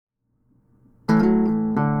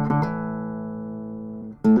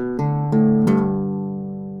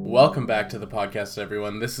Welcome back to the podcast,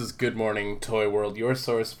 everyone. This is Good Morning Toy World, your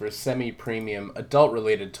source for semi-premium,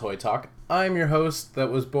 adult-related toy talk. I'm your host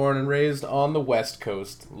that was born and raised on the West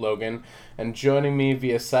Coast, Logan, and joining me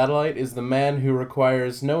via satellite is the man who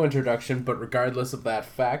requires no introduction, but regardless of that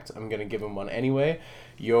fact, I'm going to give him one anyway,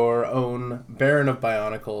 your own Baron of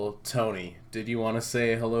Bionicle, Tony. Did you want to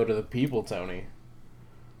say hello to the people, Tony?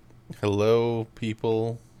 Hello,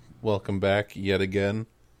 people. Welcome back yet again.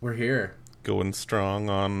 We're here. Going strong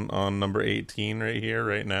on number 18 right here,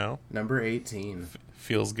 right now. Number 18.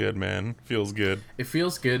 Feels good, man. Feels good. It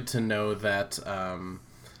feels good to know that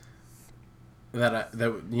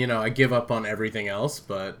I give up on everything else,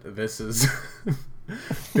 but this has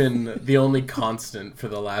been the only constant for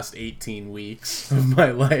the last 18 weeks of my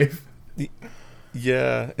life.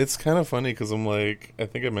 Yeah, it's kind of funny because I'm like, I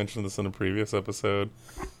think I mentioned this in a previous episode,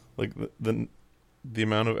 like the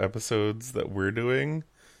amount of episodes that we're doing,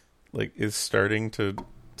 like, is starting to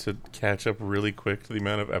catch up really quick to the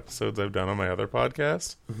amount of episodes I've done on my other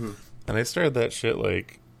podcast. Mm-hmm. And I started that shit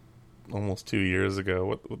like almost 2 years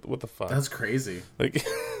ago. What the fuck? That's crazy. Like,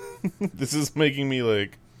 this is making me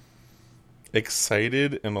like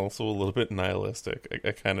excited and also a little bit nihilistic.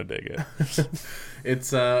 I kind of dig it.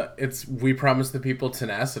 It's we promised the people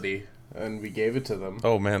tenacity and we gave it to them.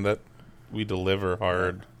 Oh man, that we deliver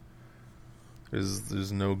hard.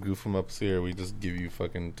 There's no goof 'em ups here. We just give you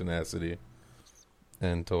fucking tenacity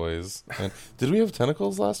and toys. And did we have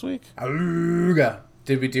tentacles last week? Awooga.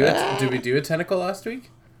 Did we do it? Did we do a tentacle last week?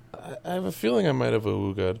 I have a feeling I might have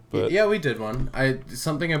awooga'd, but yeah, we did one.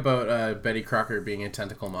 Something about Betty Crocker being a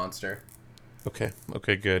tentacle monster. Okay,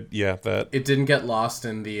 good. Yeah, that it didn't get lost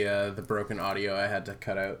in the broken audio I had to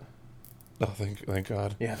cut out. Oh, thank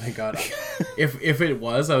God. Yeah, thank God. If it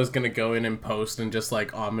was, I was gonna go in and post and just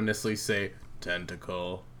like ominously say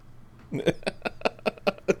tentacle.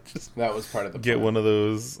 Just that was part of the get plan. One of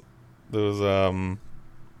those the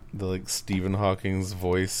like Stephen Hawking's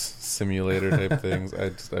voice simulator type things.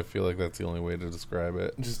 I feel like that's the only way to describe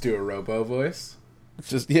it. Just do a robo voice.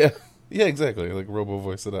 Just yeah, exactly. Like robo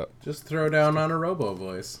voice it up. Just throw down on a robo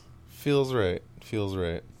voice. Feels right.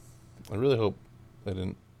 I really hope I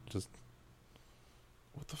didn't just.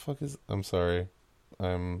 What the fuck is? I'm sorry.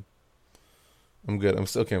 I'm good. I'm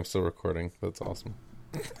still recording. That's awesome.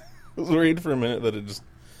 I was worried for a minute that it just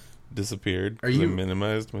disappeared because I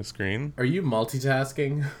minimized my screen. Are you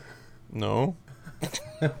multitasking? No.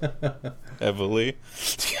 Heavily.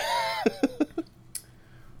 I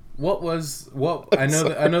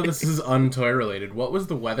know this is untoy related. What was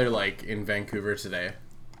the weather like in Vancouver today?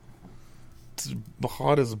 It's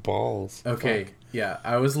hot as balls. Okay. Fuck. Yeah,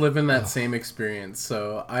 I was living that same experience,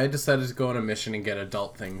 so I decided to go on a mission and get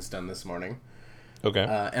adult things done this morning. Okay.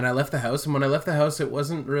 And I left the house, and when I left the house, it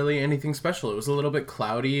wasn't really anything special. It was a little bit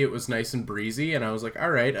cloudy, it was nice and breezy, and I was like,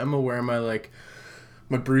 alright, I'm gonna wear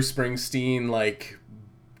my Bruce Springsteen, like,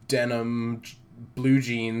 denim blue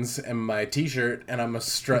jeans and my t-shirt, and I'm gonna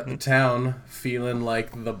strut the town feeling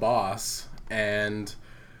like the boss. And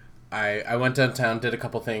I went downtown, did a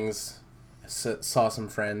couple things, saw some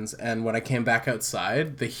friends, and when I came back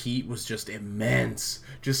outside, the heat was just immense,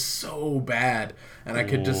 just so bad, and I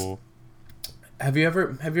could just. Have you ever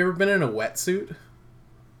been in a wetsuit?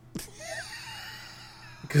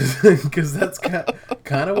 Because that's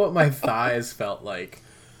kind of what my thighs felt like.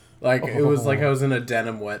 It was like I was in a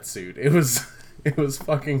denim wetsuit. It was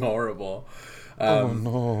fucking horrible. Oh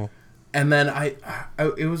no! And then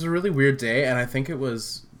it was a really weird day, and I think it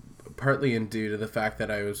was partly due to the fact that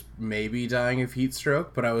I was maybe dying of heat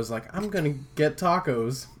stroke, but I was like, I'm gonna get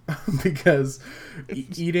tacos because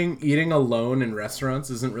eating alone in restaurants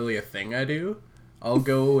isn't really a thing I do. I'll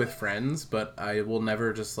go with friends, but I will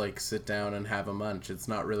never just like sit down and have a munch. It's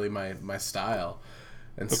not really my style.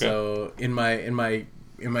 And so in my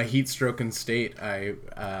heat stroken state, I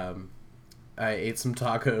ate some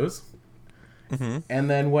tacos, and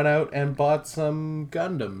then went out and bought some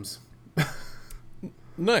Gundams.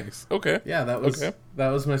 Nice. Okay. Yeah, that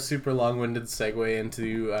was my super long-winded segue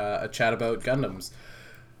into a chat about Gundams.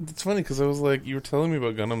 It's funny because I was like, you were telling me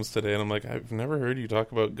about Gundams today, and I'm like, I've never heard you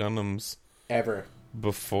talk about Gundams ever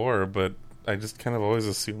before, but I just kind of always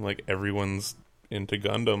assume like everyone's into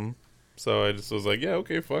Gundam, so I just was like, yeah,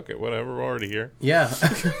 okay, fuck it, whatever, we're already here. Yeah.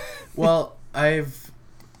 Well,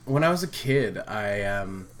 when I was a kid,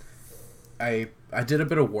 I did a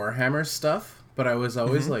bit of Warhammer stuff, but I was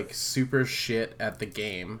always like super shit at the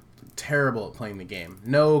game, terrible at playing the game,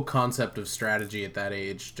 no concept of strategy at that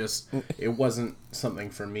age, just it wasn't something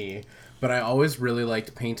for me. But I always really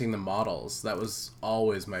liked painting the models. That was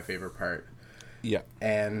always my favorite part. Yeah.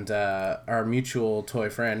 And our mutual toy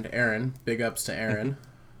friend, Aaron, big ups to Aaron.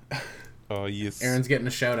 Oh, yes. Aaron's getting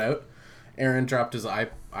a shout out. Aaron dropped his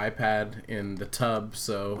iPad in the tub,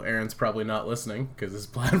 so Aaron's probably not listening because his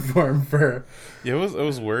platform for... Yeah, I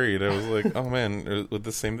was worried. I was like, oh man, would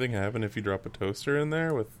the same thing happen if you drop a toaster in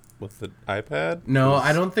there with the iPad? No,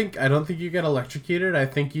 I don't think you get electrocuted. I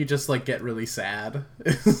think you just like get really sad.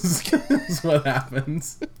 Is what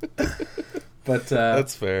happens. But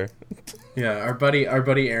that's fair. Yeah, our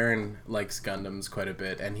buddy Aaron likes Gundams quite a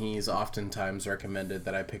bit, and he's oftentimes recommended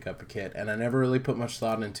that I pick up a kit, and I never really put much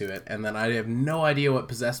thought into it. And then I have no idea what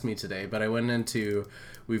possessed me today, but I went into...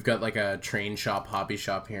 We've got like a train shop, hobby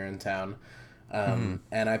shop here in town, and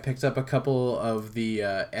I picked up a couple of the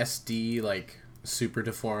SD, like, super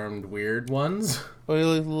deformed weird ones. Oh, you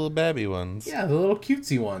like the little babby ones. Yeah, the little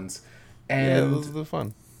cutesy ones. And yeah, those are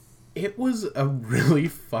fun. it was a really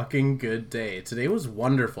fucking good day. Today was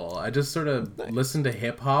wonderful. I just sort of listened to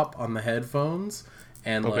hip hop on the headphones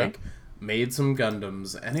and like made some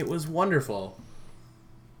Gundams, and it was wonderful.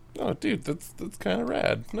 Oh, dude, that's kind of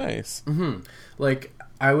rad. Nice. Like,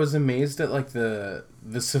 I was amazed at like the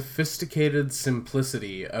sophisticated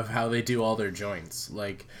simplicity of how they do all their joints.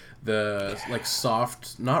 Like the like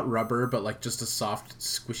soft, not rubber, but like just a soft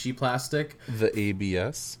squishy plastic. The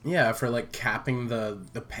ABS. Yeah, for like capping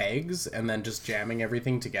the pegs and then just jamming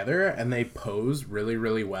everything together, and they pose really,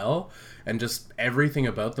 really well, and just everything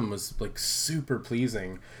about them was like super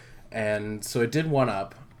pleasing. And so I did one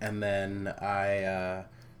up, and then I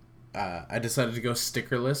decided to go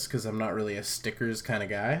stickerless because I'm not really a stickers kind of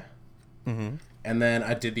guy. And then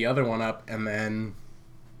I did the other one up, and then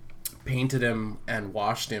painted him and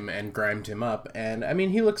washed him and grimed him up, and I mean,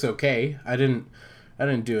 he looks okay. I didn't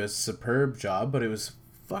do a superb job, but it was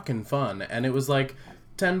fucking fun, and it was like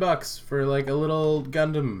 $10 for like a little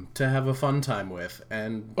Gundam to have a fun time with.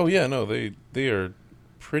 And oh yeah, no, they are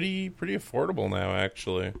pretty affordable now,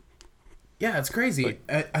 actually. Yeah, it's crazy.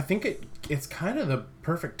 I think it's kind of the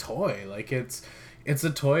perfect toy. Like, it's a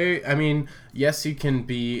toy. I mean, yes, you can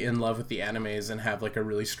be in love with the animes and have like a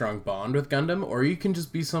really strong bond with Gundam, or you can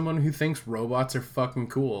just be someone who thinks robots are fucking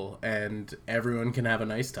cool and everyone can have a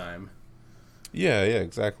nice time. Yeah,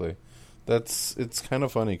 exactly. It's kind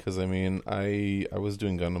of funny because I mean, I was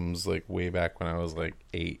doing Gundams like way back when I was like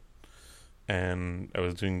 8, and I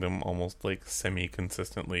was doing them almost like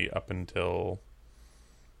semi-consistently up until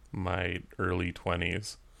my early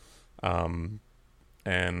 20s.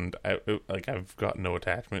 And I've got no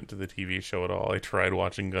attachment to the TV show at all. I tried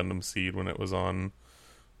watching Gundam Seed when it was on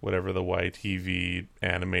whatever the YTV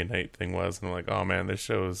anime night thing was, and I'm like, oh man, this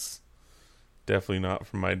show's definitely not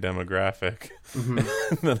for my demographic. And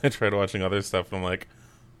then I tried watching other stuff, and I'm like,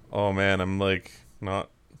 oh man, I'm like not.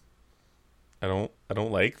 I don't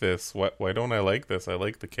like this. Why don't I like this? I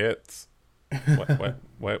like the kits. Why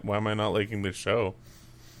am I not liking this show?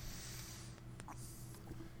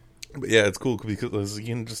 But yeah, it's cool because you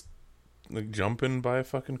can just like jump in and buy a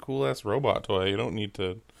fucking cool ass robot toy. You don't need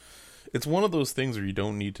to. It's one of those things where you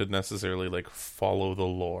don't need to necessarily like follow the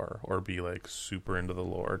lore or be like super into the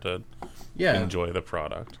lore to enjoy the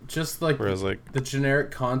product. Just like, whereas like the generic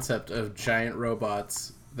concept of giant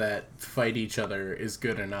robots that fight each other is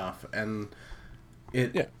good enough, and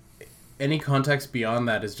any context beyond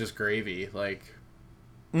that is just gravy. Like,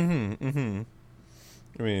 I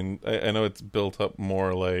mean, I know it's built up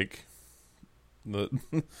more like the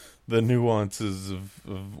the nuances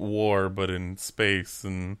of war, but in space,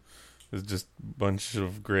 and there's just a bunch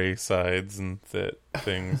of gray sides and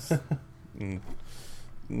things. And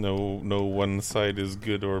no one side is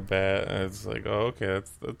good or bad. It's like, oh, okay,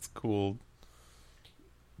 that's cool.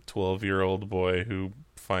 12-year-old boy who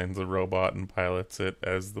finds a robot and pilots it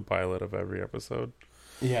as the pilot of every episode.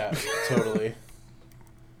 Yeah, totally.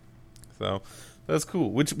 So that's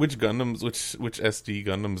cool. Which Gundams, which SD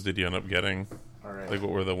Gundams did you end up getting? All right. Like, what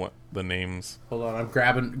were the names? Hold on, I'm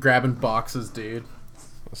grabbing boxes, dude.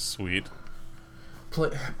 Sweet.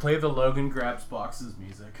 Play the Logan grabs boxes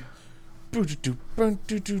music.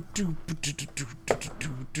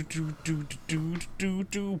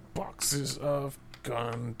 Boxes of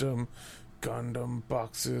Gundam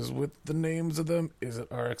boxes with the names of them. Is it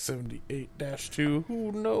RX-78-2?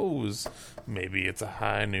 Who knows? Maybe it's a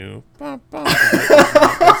Hi-Nu. That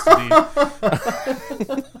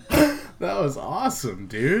was awesome,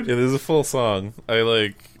 dude. Yeah, there's a full song. I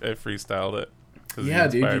freestyled it. Because you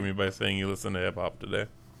inspired me by saying you listen to hip hop today.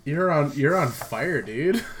 You're on fire,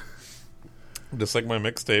 dude. Just like my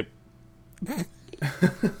mixtape.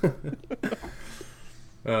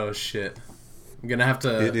 Oh shit. I'm gonna have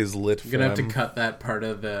to. It is lit. I'm gonna have to cut that part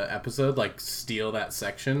of the episode, like steal that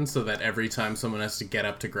section, so that every time someone has to get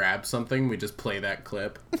up to grab something, we just play that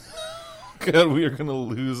clip. God, we are gonna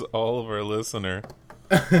lose all of our listener.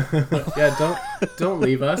 Yeah, don't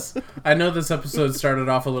leave us. I know this episode started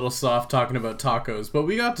off a little soft talking about tacos, but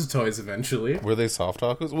we got to toys eventually. Were they soft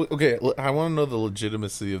tacos? Okay, I want to know the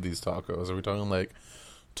legitimacy of these tacos. Are we talking like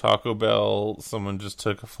Taco Bell, someone just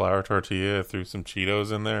took a flour tortilla, threw some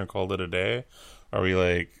Cheetos in there and called it a day? Are we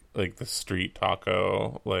like the street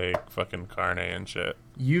taco, like fucking carne and shit?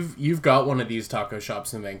 You've got one of these taco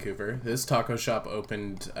shops in Vancouver. This taco shop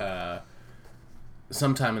opened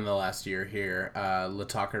sometime in the last year here. La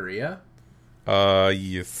Taqueria.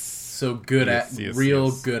 Yes. So good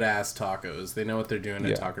good ass tacos. They know what they're doing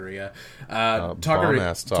at Taqueria. Bomb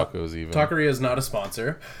ass tacos even. Taqueria is not a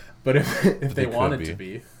sponsor, but if they wanted to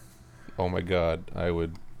be. Oh my god, I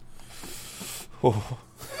would. Oh.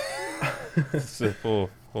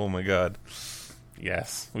 Oh my god.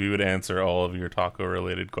 Yes, we would answer all of your taco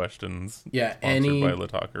related questions. Yeah, sponsored by La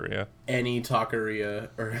Taqueria. Any taqueria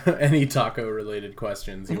or any taco related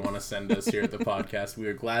questions you want to send us here at the podcast, we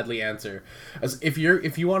would gladly answer. As if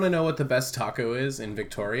you want to know what the best taco is in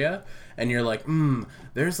Victoria, and you're like,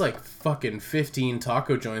 there's like fucking 15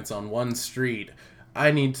 taco joints on one street.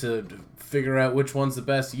 I need to figure out which one's the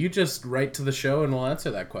best. You just write to the show and we'll answer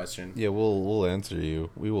that question. Yeah, we'll answer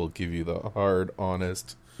you. We will give you the hard,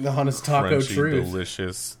 honest, taco crunchy, truth.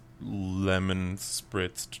 Delicious, lemon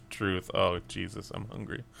spritzed truth. Oh Jesus, I'm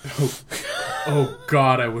hungry. Oh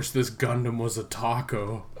God, I wish this Gundam was a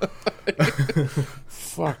taco.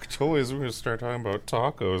 Fuck toys. We're gonna start talking about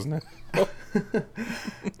tacos now.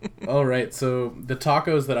 All right, so the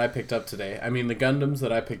tacos that I picked up today. I mean, the Gundams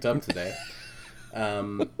that I picked up today.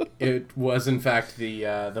 It was in fact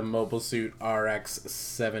the Mobile Suit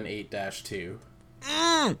RX-78-2.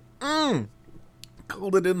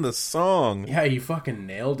 Called it in the song. Yeah, you fucking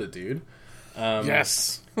nailed it, dude.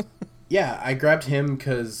 Yes. Yeah, I grabbed him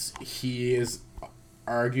because he is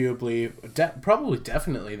arguably,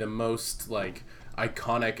 definitely the most like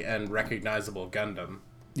iconic and recognizable Gundam.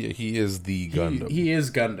 Yeah, he is the Gundam. He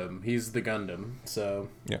is Gundam. He's the Gundam. So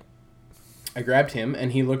yeah, I grabbed him,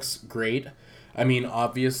 and he looks great. I mean,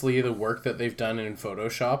 obviously, the work that they've done in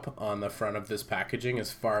Photoshop on the front of this packaging is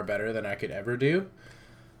far better than I could ever do,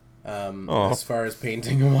 as far as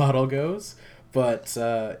painting a model goes. But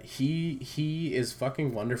he is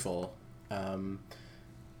fucking wonderful.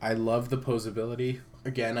 I love the posability.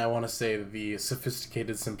 Again, I want to say the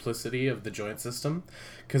sophisticated simplicity of the joint system,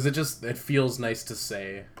 because it feels nice to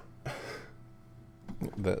say.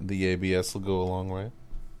 The ABS will go a long way.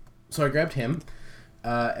 So I grabbed him.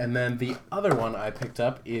 And then the other one I picked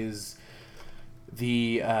up is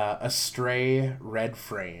the Astray Red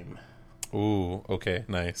Frame. Ooh, okay,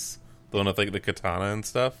 nice. The one with like the katana and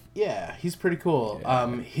stuff? Yeah, he's pretty cool.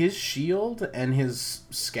 Yeah. His shield and his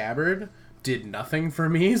scabbard did nothing for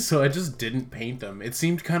me, so I just didn't paint them. It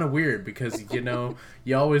seemed kind of weird because, you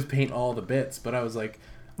always paint all the bits, but I was like,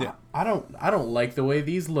 yeah. I don't like the way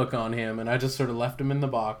these look on him, and I just sort of left him in the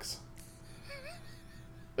box.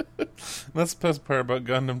 That's the best part about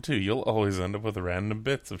Gundam too. You'll always end up with random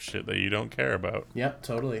bits of shit that you don't care about. Yep,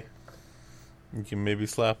 totally. You can maybe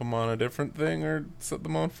slap them on a different thing or set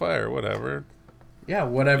them on fire, whatever. Yeah,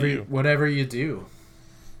 whatever you do.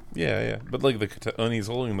 Yeah. But like when he's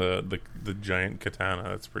holding the giant katana,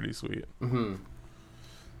 that's pretty sweet. Mm-hmm.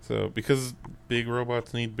 So because big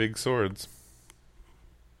robots need big swords.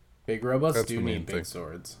 Big robots do need big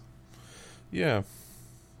swords. Yeah.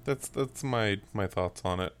 That's my thoughts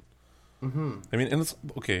on it. Mm-hmm. I mean, and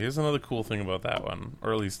here's another cool thing about that one,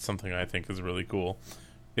 or at least something I think is really cool.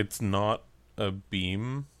 It's not a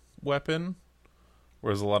beam weapon,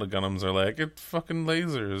 whereas a lot of Gundams are like, it's fucking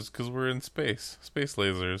lasers, because we're in space. Space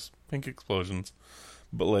lasers. Pink explosions.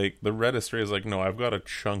 But, like, the Red Astray is like, no, I've got a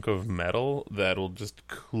chunk of metal that'll just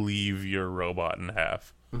cleave your robot in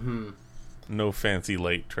half. Mm-hmm. No fancy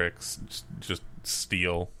light tricks, just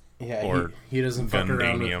steel. Yeah, or he doesn't fuck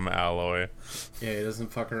around with alloy. Yeah, he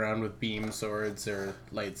doesn't fuck around with beam swords or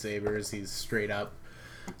lightsabers. He's straight up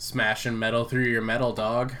smashing metal through your metal,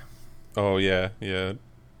 dog. Oh yeah.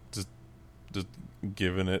 Just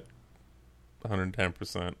giving it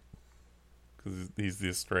 110% because he's the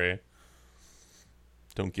Astray.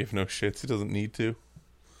 Don't give no shits. He doesn't need to.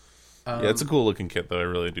 Yeah, it's a cool looking kit though. I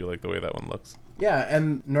really do like the way that one looks. Yeah,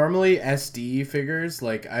 and normally SD figures,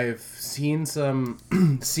 like I've seen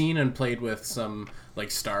and played with some like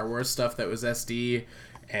Star Wars stuff that was SD,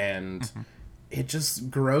 and it just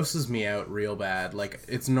grosses me out real bad. Like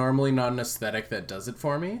it's normally not an aesthetic that does it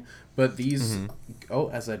for me, but these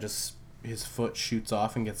his foot shoots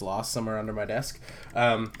off and gets lost somewhere under my desk.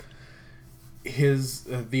 The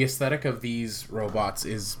aesthetic of these robots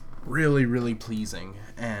is really, really pleasing,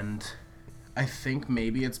 and I think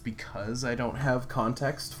maybe it's because I don't have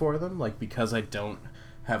context for them, like because I don't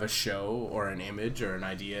have a show or an image or an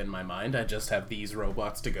idea in my mind. I just have these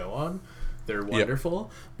robots to go on. They're wonderful.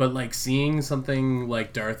 Yep. But like seeing something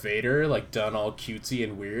like Darth Vader like done all cutesy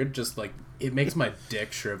and weird, just like it makes my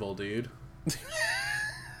dick shrivel, dude.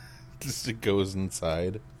 Just it goes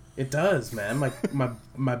inside. It does, man.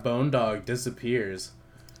 My bone dog disappears.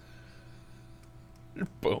 Your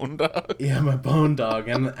bone dog? Yeah, my bone dog,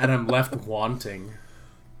 and I'm left wanting.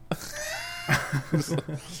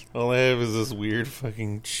 All I have is this weird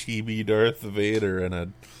fucking chibi Darth Vader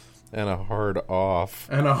and a hard off.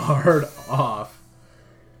 And a hard off.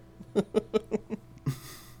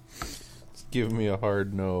 Just give me a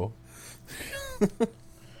hard no.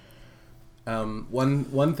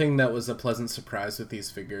 One thing that was a pleasant surprise with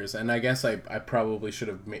these figures, and I guess I probably should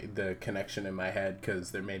have made the connection in my head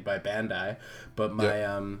because they're made by Bandai, but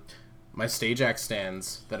my Stageax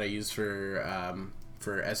stands that I use for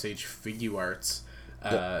SH Figuarts,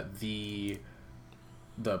 the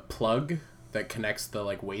plug that connects the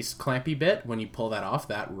like waist clampy bit, when you pull that off,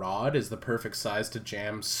 that rod is the perfect size to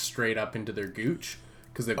jam straight up into their gooch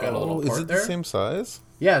because they've got a little port there. Is it the same size?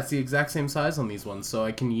 Yeah, it's the exact same size on these ones, so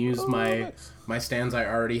I can use my stands I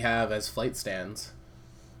already have as flight stands.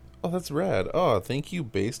 Oh, that's rad. Oh, thank you,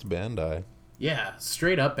 based Bandai. Yeah,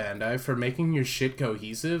 straight up Bandai for making your shit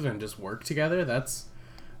cohesive and just work together. That's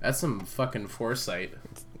some fucking foresight.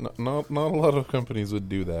 Not a lot of companies would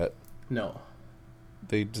do that. No.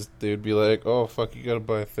 They'd be like, oh fuck, you gotta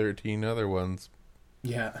buy 13 other ones.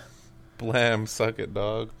 Yeah. Blam, suck it,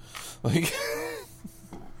 dog. Like,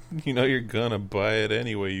 you know you're gonna buy it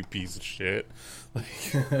anyway, you piece of shit. Like,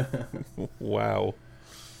 wow.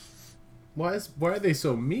 Why are they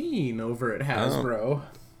so mean over at Hasbro?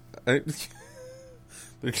 They're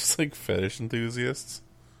just like fetish enthusiasts.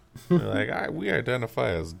 They're like, we identify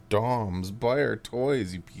as doms. Buy our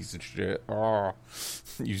toys, you piece of shit. Oh,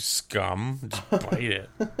 you scum. Just bite it.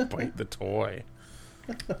 Bite the toy.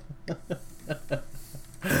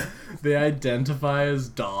 They identify as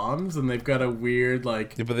doms, and they've got a weird,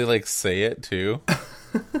 like... Yeah, but they, like, say it, too.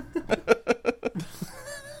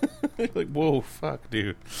 Like, whoa, fuck,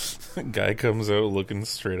 dude. Guy comes out looking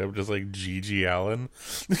straight up just like Gigi Allen.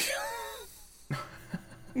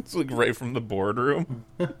 It's like right from the boardroom.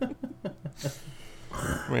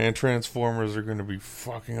 Man, Transformers are gonna be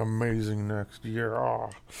fucking amazing next year.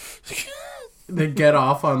 Oh. They get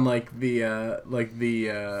off on like the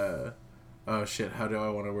oh shit, how do I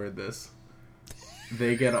want to word this?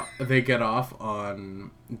 They get off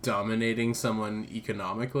on dominating someone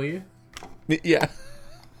economically. Yeah.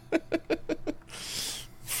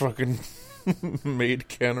 Fucking made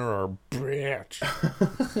Kenner our bitch.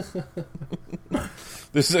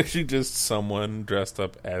 This is actually just someone dressed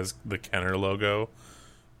up as the Kenner logo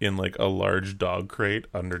in like a large dog crate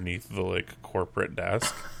underneath the like corporate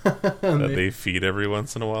desk that they feed every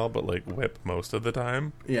once in a while, but like whip most of the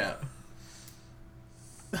time. Yeah.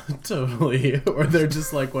 Totally. Or they're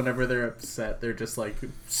just like, whenever they're upset, they're just like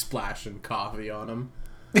splashing coffee on them.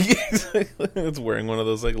 It's wearing one of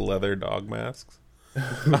those like leather dog masks.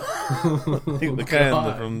 The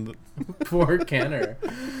kind from the... Poor Kenner.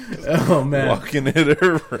 Oh man, walking it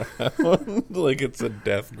around like it's a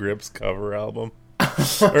Death Grips cover album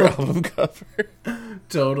or album cover.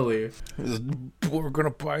 Totally. We're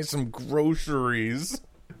gonna buy some groceries.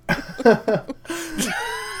 The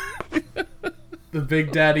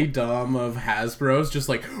Big Daddy Dom of Hasbro's just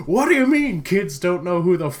like, what do you mean kids don't know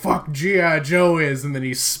who the fuck G.I. Joe is? And then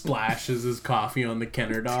he splashes his coffee on the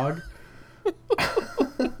Kenner dog.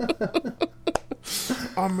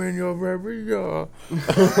 I'm in your baby.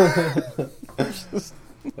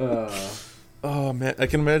 Oh man, I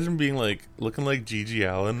can imagine being like looking like Gigi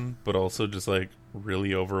Allen, but also just like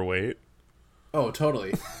really overweight. Oh,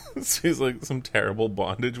 totally. So he's like some terrible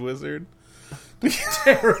bondage wizard.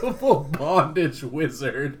 Terrible bondage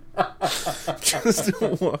wizard. Just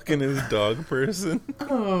walking his dog person.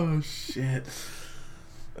 Oh shit.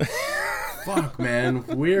 Fuck, man.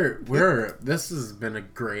 This has been a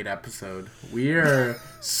great episode. We are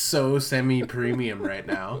so semi-premium right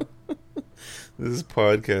now. This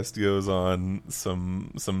podcast goes on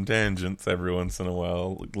some tangents every once in a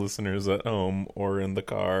while. Like listeners at home or in the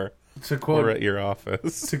car or at your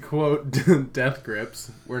office. To quote Death Grips,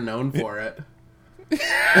 we're known for it.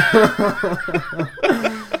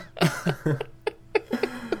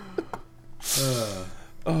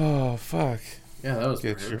 Oh, fuck. Yeah, that was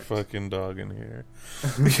Get perfect. your fucking dog in here.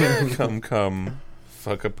 Come.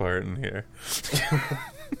 Fuck apart in here.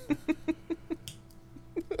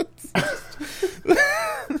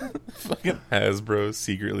 Fucking Hasbro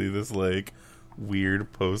secretly this like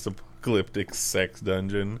weird post-apocalyptic apocalyptic sex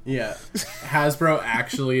dungeon. Yeah, Hasbro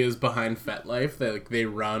actually is behind FetLife. They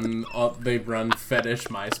run fetish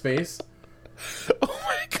MySpace. Oh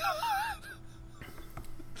my god.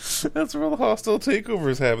 That's where the hostile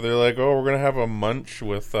takeovers happen. They're like, oh, we're gonna have a munch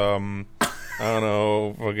with I don't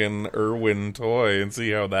know, fucking Irwin toy and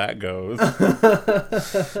see how that goes.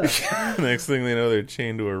 Next thing they know, they're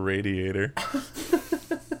chained to a radiator.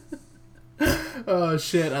 Oh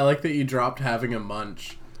shit! I like that you dropped having a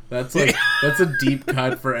munch. That's a deep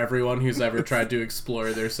cut for everyone who's ever tried to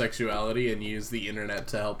explore their sexuality and use the internet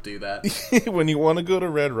to help do that. When you want to go to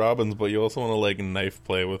Red Robin's, but you also want to like knife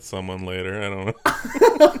play with someone later. I don't know.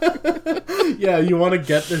 Yeah, you want to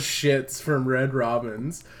get the shits from Red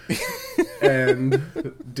Robin's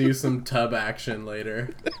and do some tub action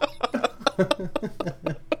later.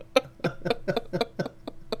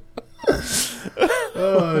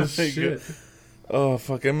 Oh shit! God. Oh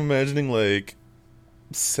fuck! I'm imagining like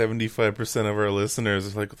 75% of our listeners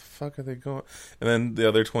is like, what the fuck are they going? And then the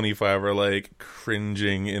other 25 are like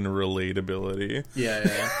cringing in relatability.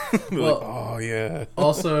 Yeah. They're well, like, oh yeah.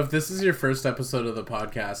 Also, if this is your first episode of the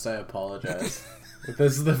podcast, I apologize. If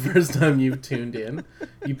this is the first time you've tuned in,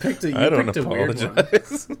 you picked a weird one.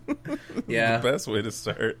 Yeah, the best way to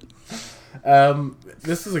start.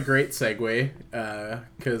 This is a great segue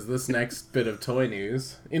because this next bit of toy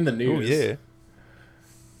news in the news. Oh yeah.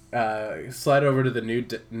 Slide over to the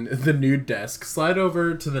nude desk. Slide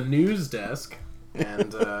over to the news desk,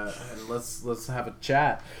 and let's have a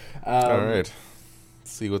chat. All right, let's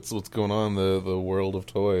see what's going on in the world of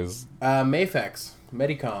toys. Mafex,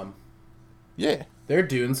 Medicom. Yeah, they're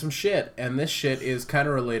doing some shit, and this shit is kind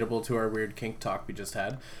of relatable to our weird kink talk we just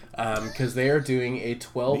had, because they are doing a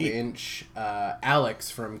 12-inch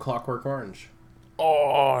Alex from Clockwork Orange.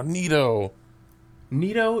 Oh, neato.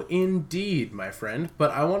 Neato indeed, my friend.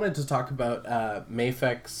 But I wanted to talk about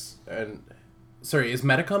Mafex and... Sorry, is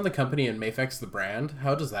Medicom the company and Mafex the brand?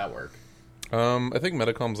 How does that work? I think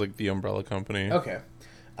Medicom's like the umbrella company. Okay.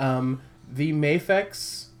 The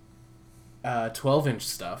Mafex 12-inch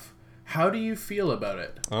stuff, how do you feel about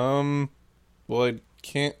it? Well, I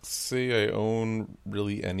can't say I own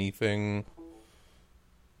really anything.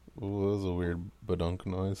 Ooh, that was a weird badunk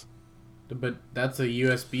noise. But that's a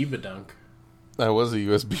USB badunk. That was a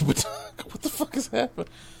USB badunk. What the fuck is happening?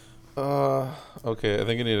 Okay, I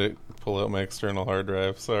think I need to pull out my external hard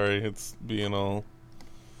drive. Sorry, it's being all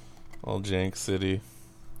jank city.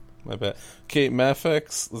 My bad. Okay,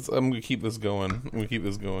 Mafex. I'm gonna keep this going. Keep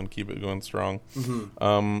it going strong.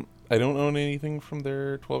 Mm-hmm. I don't own anything from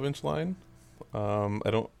their 12-inch line. I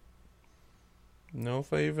don't know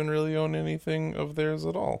if I even really own anything of theirs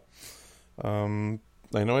at all. I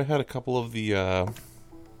know I had a couple of the.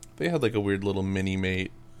 They had like a weird little mini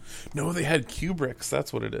mate. No, they had Kubricks.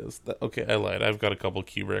 That's what it is. Okay, I lied. I've got a couple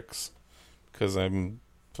Kubricks because I'm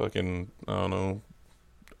fucking, I don't know,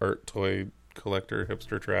 art toy collector,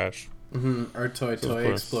 hipster trash. Mm-hmm. Art toy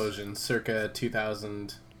explosion, circa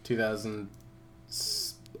 2000,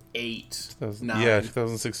 2008.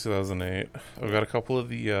 2006, 2008. I've got a couple of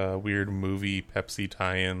the weird movie Pepsi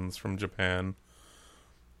tie-ins from Japan.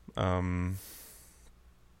 I've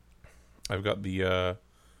got the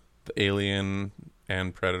Alien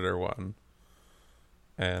and Predator one,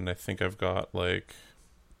 and I think I've got like,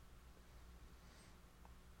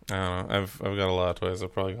 I don't know, I've got a lot of toys.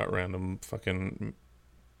 I've probably got random fucking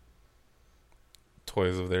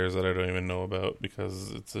toys of theirs that I don't even know about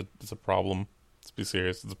because it's a problem. Let's be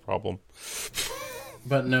serious, it's a problem.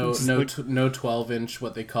 But no 12-inch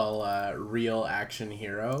what they call real action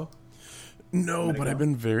hero. No, but I've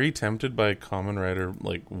been very tempted by Kamen Rider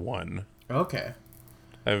like 1. Okay.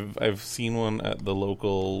 I've seen one at the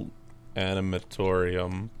local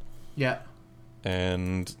animatorium. Yeah.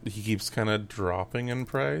 And he keeps kind of dropping in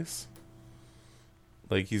price.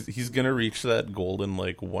 Like he's gonna reach that golden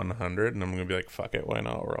like 100, and I'm gonna be like, fuck it, why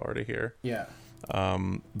not? We're already here. Yeah.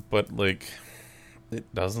 But like,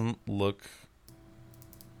 it doesn't look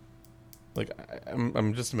like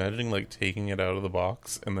I'm just imagining like taking it out of the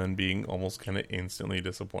box and then being almost kind of instantly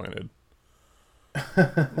disappointed.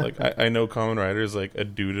 Like I know Kamen Rider is like a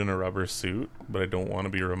dude in a rubber suit, but I don't want to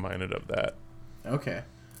be reminded of that. Okay.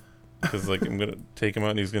 Because like I'm gonna take him out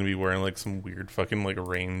and he's gonna be wearing like some weird fucking like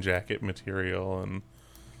rain jacket material, and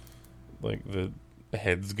like the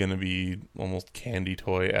head's gonna be almost candy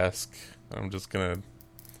toy-esque. I'm just gonna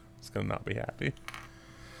not be happy.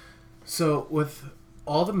 So with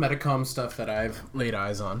all the Medicom stuff that I've laid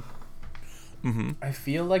eyes on, I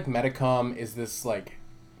feel like Medicom is this like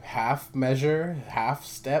half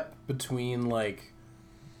step between like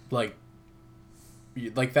that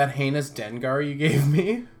heinous Dengar you gave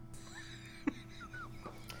me.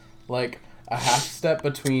 like a half step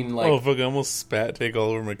between like. Oh fuck! I almost spat take all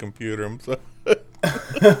over my computer. I'm sorry.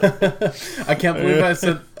 I can't believe I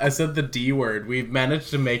said the D word. We've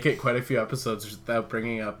managed to make it quite a few episodes without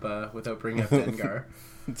bringing up Dengar.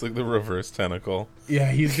 It's like the reverse tentacle.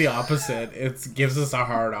 Yeah, he's the opposite. It gives us a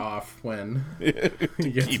hard off when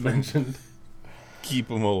he gets mentioned.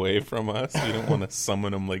 Keep him away from us. We don't want to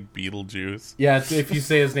summon him like Beetlejuice. Yeah, if you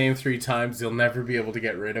say his name 3 times, you'll never be able to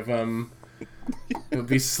get rid of him. He'll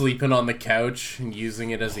be sleeping on the couch and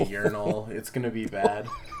using it as a urinal. It's gonna be bad.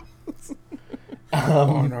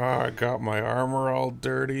 Oh no, I got my armor all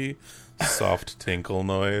dirty. Soft tinkle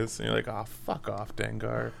noise. And you're like, oh, fuck off,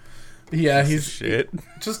 Dengar. Yeah, he's shit.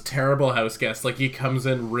 Just terrible house guest. Like, he comes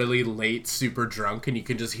in really late, super drunk, and you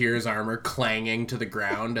can just hear his armor clanging to the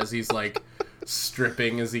ground as he's, like,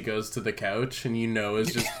 stripping as he goes to the couch, and you know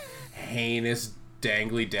it's just heinous,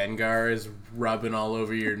 dangly Dengar is rubbing all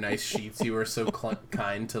over your nice sheets you were so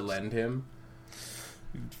kind to lend him.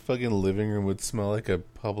 Fucking living room would smell like a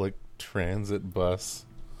public transit bus.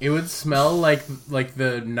 It would smell like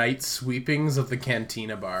the night sweepings of the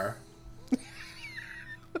Cantina bar.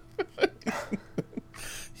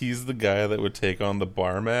 He's the guy that would take on the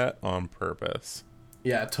bar mat on purpose.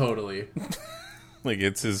 Yeah, totally. Like,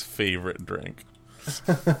 it's his favorite drink.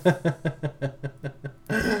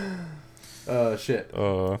 Oh, shit.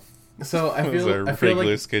 So I feel regular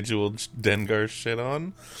like scheduled Dengar shit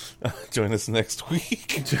on. Join us next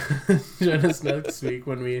week. Join us next week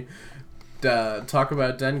when we talk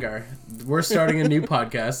about Dengar. We're starting a new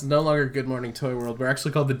podcast. No longer Good Morning Toy World. We're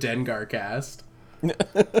actually called the Dengar Cast.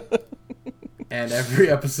 And every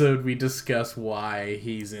episode we discuss why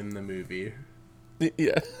he's in the movie.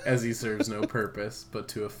 Yeah. As he serves no purpose but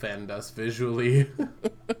to offend us visually.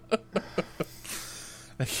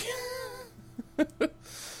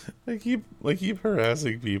 I keep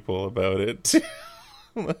harassing people about it.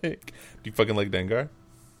 Like, do you fucking like Dengar?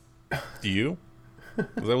 Do you?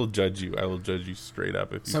 Because I will judge you. I will judge you straight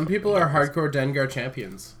up. If you Some people are hardcore Dengar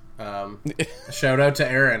champions. Shout out to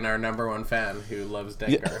Aaron, our #1 fan, who loves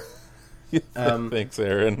Dengar. Yeah. Thanks,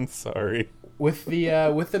 Aaron. Sorry. With the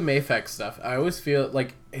Mafex stuff, I always feel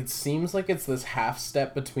like it seems like it's this half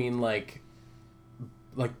step between like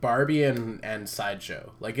Barbie and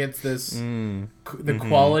Sideshow. Like, it's this the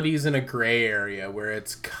quality's in a gray area where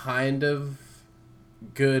it's kind of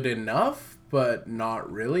good enough but not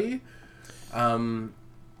really.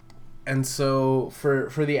 And so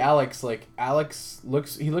for the Alex, like, Alex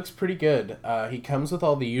looks pretty good. He comes with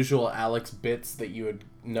all the usual Alex bits that you would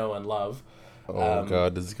know and love. Oh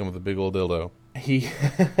god, does he come with a big old dildo?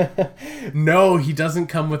 No, he doesn't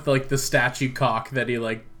come with like the statue cock that he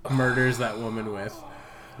like murders that woman with.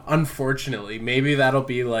 Unfortunately, maybe that'll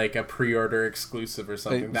be like a pre-order exclusive or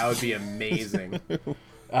something. That would be amazing.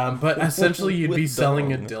 But essentially, you'd be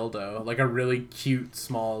selling a dildo, like a really cute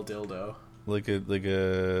small dildo, like a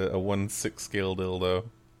 1/6 scale dildo.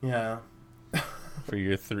 Yeah. For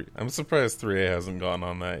your 3, I'm surprised 3A hasn't gone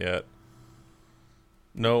on that yet.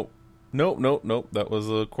 Nope. That was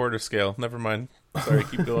a 1/4 scale. Never mind. Sorry,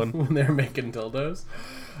 keep going. When they're making dildos.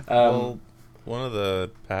 Well, one of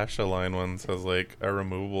the Pasha line ones has like a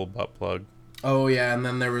removable butt plug. Oh yeah, and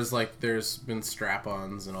then there's been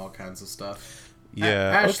strap-ons and all kinds of stuff. Yeah,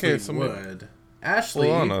 Ashley okay, would. Ashley,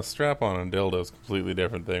 hold on, a strap-on and dildo is a completely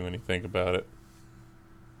different thing when you think about it.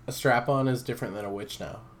 A strap-on is different than a witch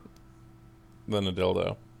now. Than a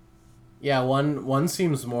dildo. Yeah, one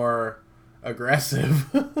seems more aggressive.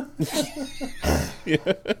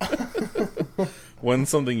 Yeah. One's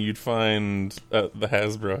something you'd find at the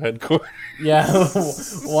Hasbro headquarters. Yeah,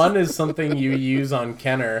 one is something you use on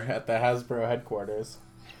Kenner at the Hasbro headquarters.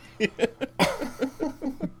 Yeah.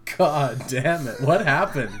 God damn it. What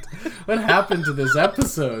happened? What happened to this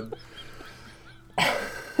episode?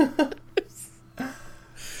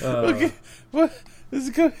 Okay, what?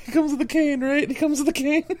 He comes with a cane, right? He comes with a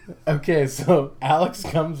cane. Okay, so Alex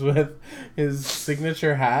comes with his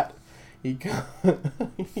signature hat. He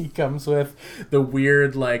comes with the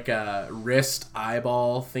weird like wrist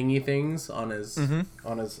eyeball thingy things on his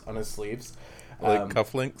sleeves, like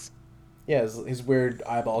cufflinks. Yeah, his weird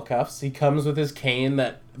eyeball cuffs. He comes with his cane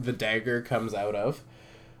that the dagger comes out of.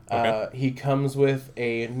 Okay. He comes with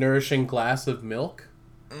a nourishing glass of milk.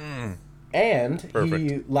 And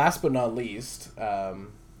perfect. Last but not least,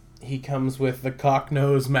 he comes with the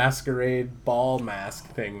cock-nose masquerade ball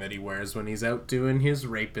mask thing that he wears when he's out doing his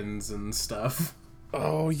rapins and stuff.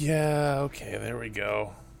 Oh, yeah. Okay, there we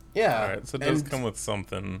go. Yeah. All right, so it does come with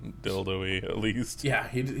something dildo-y, at least. Yeah,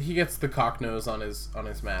 he gets the cock-nose on his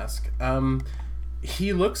mask.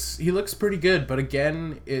 He looks pretty good, but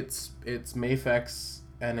again, it's Mafex,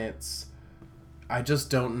 and it's... I just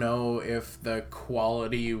don't know if the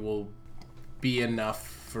quality will be enough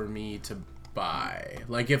for me to buy.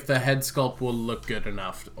 Like, if the head sculpt will look good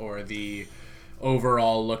enough, or the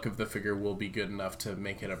overall look of the figure will be good enough to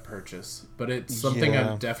make it a purchase. But it's something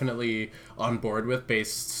I'm definitely on board with,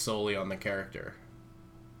 based solely on the character.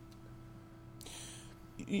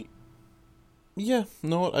 Yeah,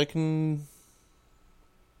 no,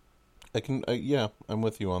 yeah, I'm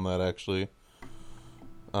with you on that, actually.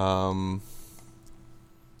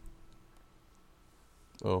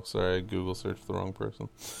 Oh, sorry, I Google searched the wrong person.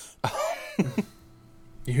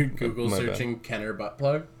 You're Google searching Kenner butt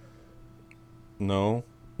plug? No,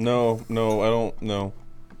 I don't know.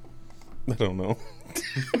 I don't know.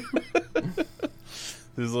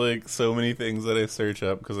 There's like so many things that I search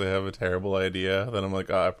up because I have a terrible idea that I'm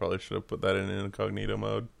like, I probably should have put that in incognito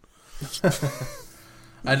mode.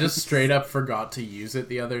 I just straight up forgot to use it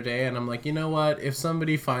the other day, and I'm like, you know what? If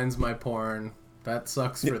somebody finds my porn, that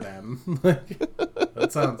sucks for them. Like,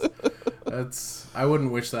 I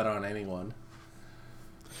wouldn't wish that on anyone.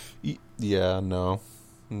 Yeah, no.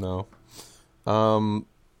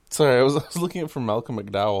 Sorry, I was looking at for Malcolm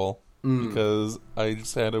McDowell because I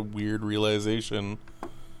just had a weird realization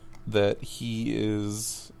that he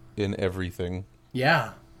is in everything.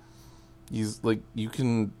 Yeah. He's like, you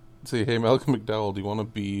can say, hey, Malcolm McDowell, do you want to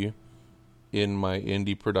be in my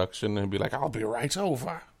indie production? And be like, I'll be right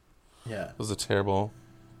over. Yeah. It was a terrible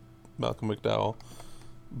Malcolm McDowell.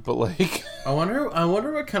 But like, I wonder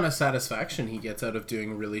what kind of satisfaction he gets out of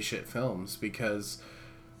doing really shit films, because,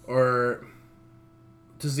 or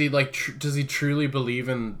does he does he truly believe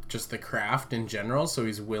in just the craft in general, so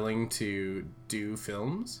he's willing to do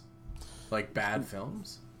films, like bad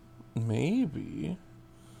films? Maybe.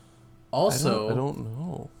 Also, I don't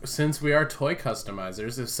know. Since we are toy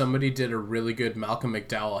customizers, if somebody did a really good Malcolm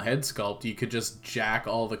McDowell head sculpt, you could just jack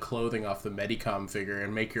all the clothing off the Medicom figure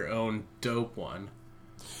and make your own dope one.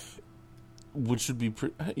 Which would be,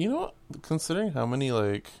 you know what? Considering how many,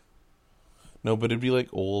 like... No, but it'd be like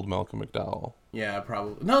old Malcolm McDowell. Yeah,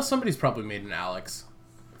 probably. No, somebody's probably made an Alex.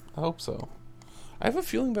 I hope so. I have a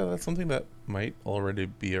feeling that that's something that might already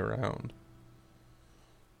be around.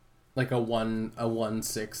 Like a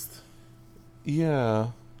 1/6. Yeah.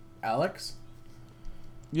 Alex?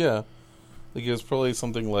 Yeah. Like, it was probably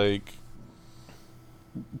something like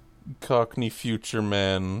Cockney Future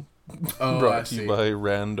Man brought to you by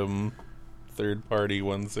random third-party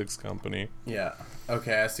 1/6 company. Yeah.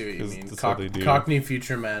 Okay, I see what you mean. That's what they do. Cockney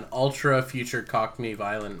Future Man. Ultra Future Cockney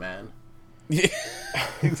Violent Man. Yeah.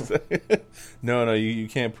 No, you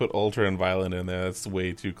can't put ultra and violent in there. That's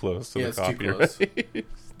way too close to the copyright.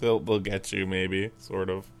 They'll get you, maybe,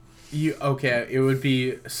 sort of. It would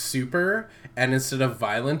be super, and instead of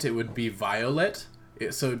violent, it would be violet.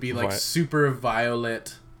 So it'd be like super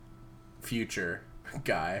violet future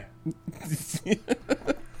guy.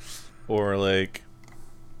 Or like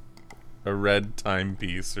a red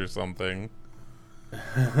timepiece or something.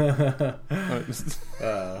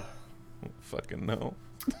 Fucking no.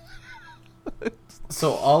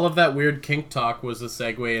 So all of that weird kink talk was a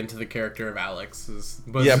segue into the character of Alex.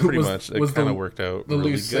 Yeah, pretty much. It kind of worked out the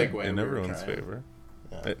really loose good segue in everyone's favor.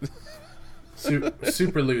 Yeah.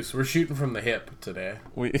 Super loose. We're shooting from the hip today.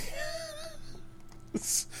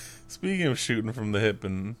 Speaking of shooting from the hip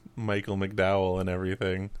and Michael McDowell and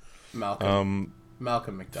everything, Malcolm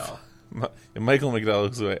McDowell. Michael McDowell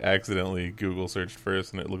looks like I accidentally Google searched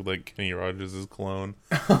first, and it looked like Kenny Rogers' clone.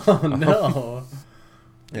 Oh no!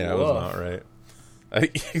 Yeah, it was not right. I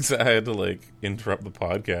had to like interrupt the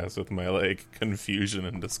podcast with my like confusion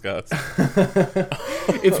and disgust.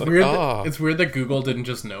 It's weird. It's weird that Google didn't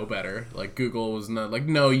just know better. Like Google was not like,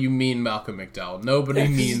 no, you mean Malcolm McDowell. Nobody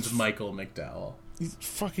means Michael McDowell. He's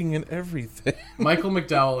fucking in everything. Michael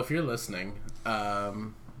McDowell, if you're listening,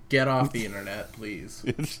 get off the internet, please.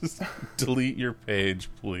 Just delete your page,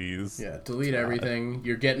 please. Yeah, delete everything.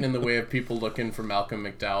 You're getting in the way of people looking for Malcolm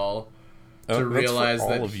McDowell. To realize for all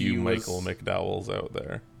that of you Michael McDowells out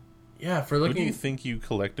there. Yeah, for looking. Who do you think you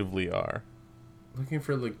collectively are? Looking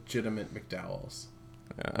for legitimate McDowells.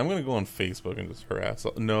 Yeah, I'm gonna go on Facebook and just harass.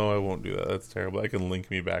 No, I won't do that. That's terrible. I can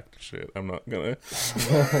link me back to shit. I'm not gonna.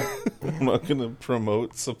 I'm not gonna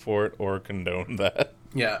promote, support, or condone that.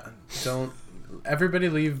 Yeah, don't. Everybody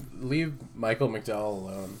leave Michael McDowell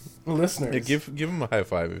alone. Listeners, yeah, give him a high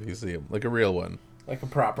five if you see him, like a real one, like a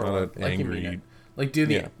proper not one, an like angry. You mean it. Like do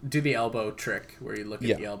the elbow trick where you look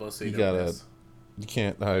at the elbow so you don't miss. You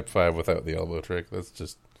can't high five without the elbow trick. That's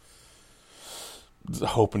just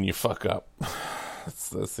hoping you fuck up.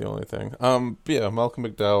 That's the only thing. But yeah, Malcolm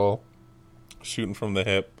McDowell shooting from the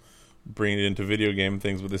hip, bringing it into video game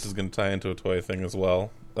things, but this is going to tie into a toy thing as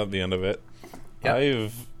well at the end of it.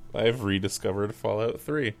 Yep. I've rediscovered Fallout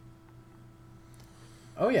 3.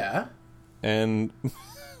 Oh yeah. And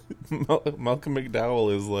Malcolm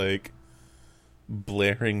McDowell is like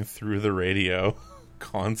blaring through the radio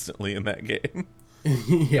constantly in that game.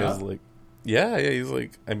 Yeah. Like, yeah, he's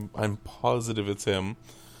like, I'm positive it's him,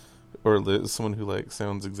 or someone who like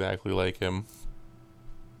sounds exactly like him.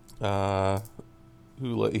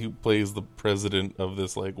 Who plays the president of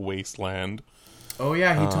this like wasteland. Oh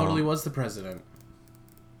yeah, he totally was the president.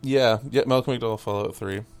 Yeah, Malcolm McDowell, Fallout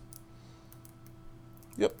 3.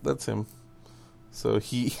 Yep, that's him. So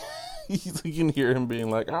you can hear him being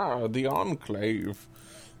like, the Enclave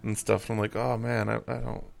and stuff. And I'm like, oh man, I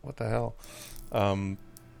don't, what the hell? But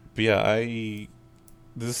yeah,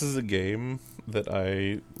 this is a game that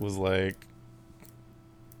I was like,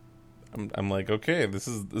 I'm like, okay, this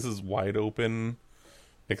is wide open,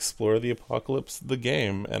 explore the apocalypse, the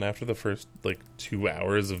game. And after the first like 2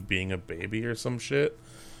 hours of being a baby or some shit,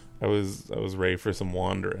 I was ready for some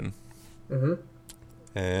wandering. Mm-hmm.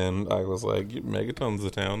 And I was like, Megaton's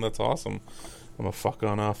the town, that's awesome. I'm gonna fuck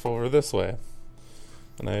on off over this way.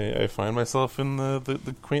 And I find myself in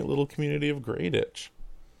the quaint little community of Greyditch,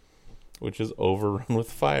 which is overrun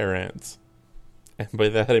with fire ants. And by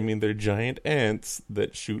that I mean they're giant ants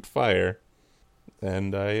that shoot fire.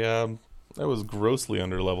 And I was grossly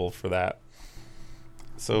underleveled for that.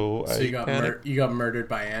 So you got murdered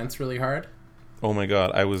by ants really hard? Oh my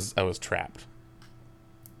god, I was trapped.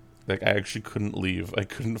 Like, I actually couldn't leave. I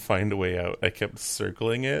couldn't find a way out. I kept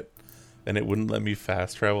circling it, and it wouldn't let me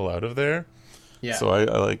fast travel out of there. Yeah. So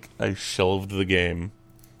I shelved the game.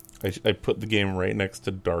 I put the game right next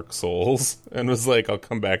to Dark Souls, and was like, I'll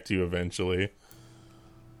come back to you eventually.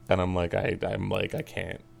 And I'm like, I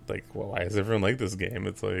can't. Like, well, why is everyone like this game?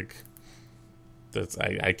 It's like,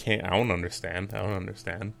 I can't. I don't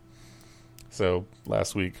understand. So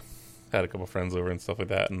last week, had a couple friends over and stuff like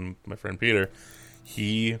that, and my friend Peter,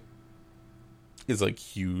 he is like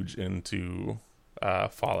huge into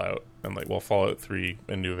Fallout and like, well, Fallout 3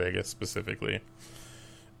 in New Vegas specifically.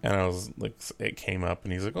 And I was like, it came up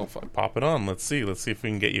and he's like, oh fuck, pop it on, let's see if we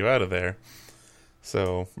can get you out of there.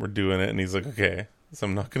 So we're doing it, and he's like, okay, so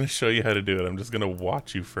I'm not going to show you how to do it, I'm just going to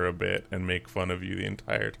watch you for a bit and make fun of you the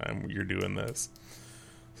entire time you're doing this.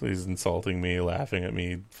 So he's insulting me, laughing at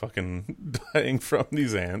me, fucking dying from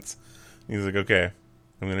these ants. And he's like, okay,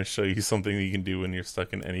 I'm going to show you something you can do when you're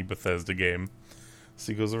stuck in any Bethesda game.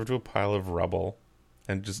 So he goes over to a pile of rubble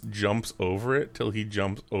and just jumps over it till he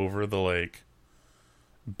jumps over the, like,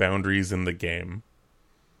 boundaries in the game.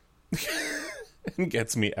 And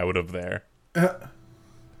gets me out of there.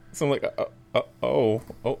 So I'm like,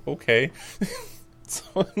 okay. So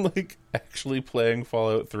I'm, like, actually playing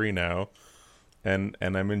Fallout 3 now. And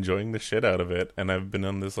I'm enjoying the shit out of it. And I've been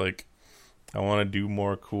on this, like, I want to do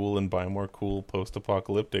more cool and buy more cool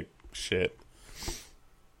post-apocalyptic shit.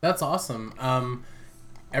 That's awesome.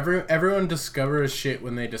 Everyone discovers shit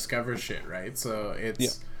when they discover shit, right? So it's, yeah.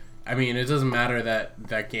 I mean, it doesn't matter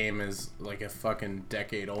that game is like a fucking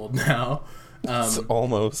decade old now. It's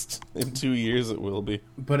almost. In 2 years it will be.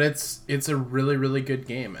 But it's a really, really good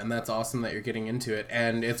game, and that's awesome that you're getting into it.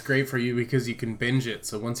 And it's great for you because you can binge it.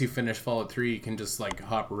 So once you finish Fallout 3, you can just like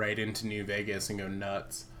hop right into New Vegas and go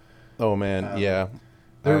nuts. Oh man, yeah.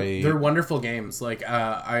 They're wonderful games. Like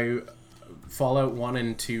Fallout 1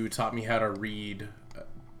 and 2 taught me how to read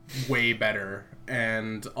way better,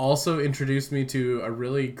 and also introduced me to a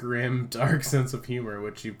really grim, dark sense of humor,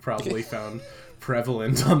 which you probably found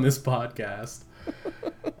prevalent on this podcast.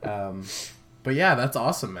 But yeah, that's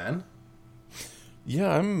awesome, man.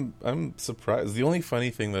 Yeah, I'm surprised. The only funny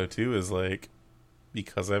thing though too is like,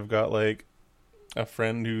 because I've got like a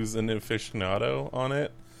friend who's an aficionado on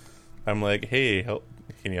it, I'm like, hey,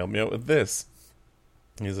 can you help me out with this?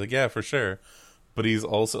 And he's like, yeah, for sure. But he's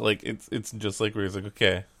also like, it's just like where he's like,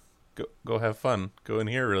 okay, go have fun. Go in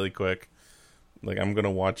here really quick. Like, I'm gonna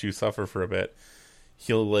watch you suffer for a bit.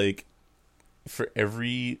 He'll like, for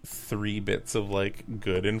every 3 bits of like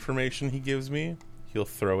good information he gives me, he'll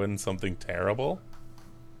throw in something terrible.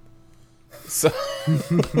 So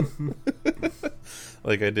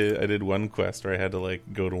like I did one quest where I had to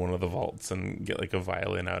like go to one of the vaults and get like a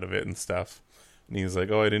violin out of it and stuff. And he's like,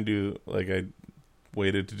 oh, I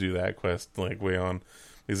waited to do that quest like way on.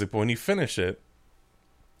 He's like, but when you finish it,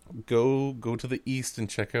 go to the east and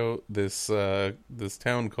check out this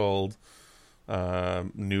town called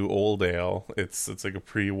New Oldale. It's like a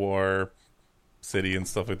pre-war city and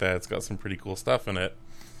stuff like that. It's got some pretty cool stuff in it.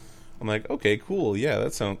 I'm like, okay, cool, yeah,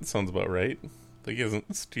 that sounds about right. Like, he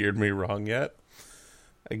hasn't steered me wrong yet.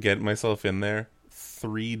 I get myself in there,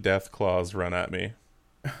 3 death claws run at me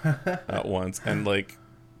at once, and like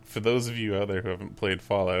for those of you out there who haven't played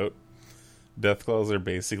Fallout, Deathclaws are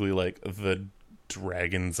basically like the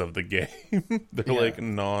dragons of the game. They're like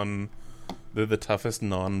they're the toughest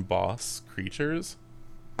non-boss creatures.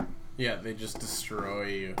 Yeah, they just destroy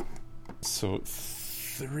you. So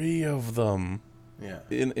 3 of them,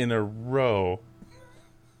 in a row.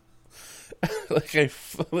 Like I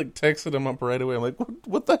texted him up right away. I'm like,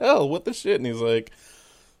 what the hell? What the shit? And he's like,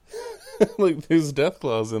 like there's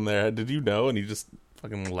Deathclaws in there. Did you know? And he just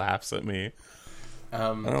fucking laughs at me. And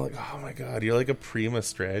I'm like, oh my god, you're like a Prima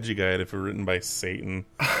strategy guide if it were written by Satan.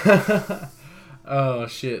 Oh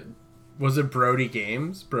shit. Was it Brody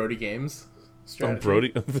Games? Brody Games?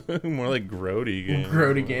 Strategy? Oh, Brody. More like Grody Games.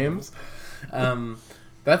 Grody Games.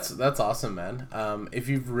 That's awesome, man. If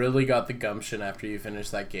you've really got the gumption after you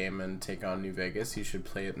finish that game and take on New Vegas, you should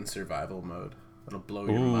play it in survival mode. It'll blow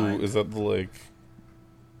your mind. Is that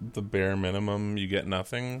the bare minimum? You get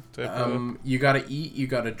nothing type of? You gotta eat, you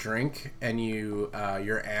gotta drink, and you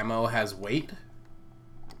your ammo has weight.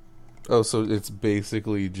 Oh, so it's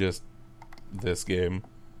basically just this game.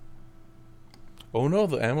 Oh no,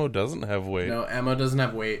 the ammo doesn't have weight. No, ammo doesn't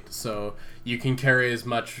have weight, so you can carry as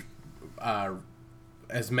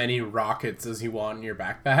many rockets as you want in your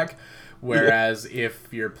backpack. Whereas if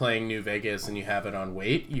you're playing New Vegas and you have it on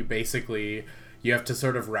weight, you have to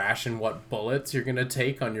sort of ration what bullets you're gonna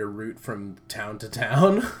take on your route from town to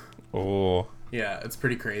town. Oh. Yeah, it's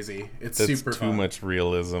pretty crazy. It's That's super too fun. much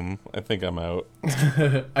realism. I think I'm out.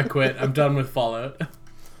 I quit. I'm done with Fallout.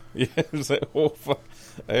 Yeah, it's like, oh fuck.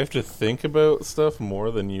 I have to think about stuff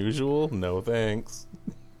more than usual? No thanks.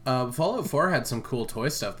 Fallout 4 had some cool toy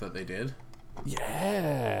stuff that they did.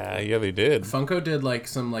 Yeah, they did. Funko did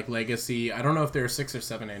some legacy. I don't know if they were 6 or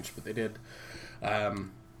 7-inch, but they did.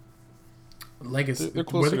 Legacy. They're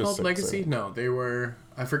Were they to called 6, Legacy? No, they were.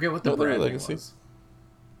 I forget what the branding was.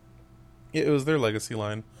 Yeah, it was their Legacy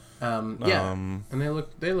line. And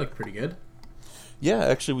they look pretty good. Yeah,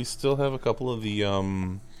 actually, we still have a couple of the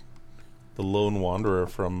Lone Wanderer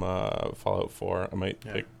from Fallout 4. I might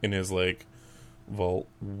pick in his Vault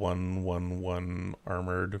 111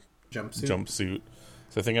 armored jumpsuit.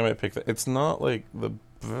 So I think I might pick that. It's not the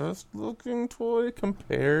best looking toy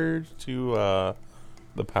compared to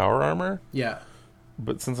the power armor. Yeah.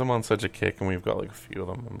 But since I'm on such a kick and we've got a few of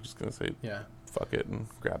them, I'm just gonna say fuck it and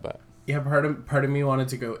grab that. Yeah, part of me wanted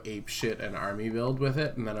to go ape shit and army build with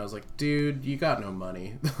it, and then I was like, dude, you got no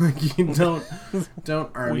money. You don't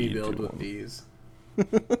army build with these.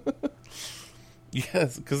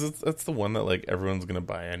 Yes, because that's the one that everyone's gonna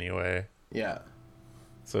buy anyway. Yeah.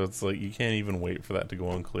 So it's you can't even wait for that to go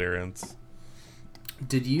on clearance.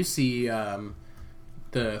 Did you see the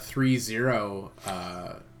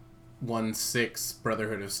 3016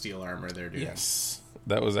 Brotherhood of Steel armor they're doing? Yes,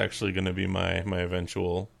 that was actually going to be my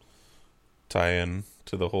eventual tie-in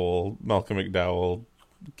to the whole Malcolm McDowell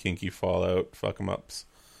kinky Fallout fuck 'em ups.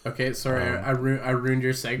 Okay, sorry, I ruined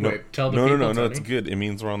your segue. No, Tell the people, no, Tony. it's good. It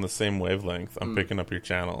means we're on the same wavelength. I'm picking up your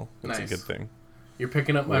channel. It's a good thing. You're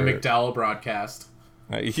picking up my McDowell broadcast.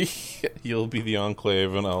 You'll be the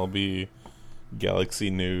Enclave and I'll be Galaxy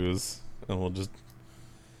News, and we'll just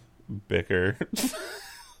bicker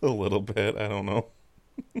a little bit. I don't know.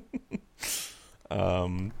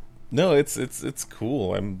 No, it's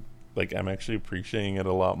cool. I'm actually appreciating it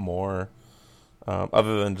a lot more.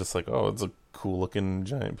 Other than just it's a cool looking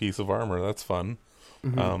giant piece of armor. That's fun.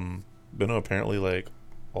 Mm-hmm. But no, apparently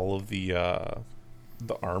all of the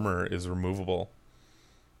armor is removable,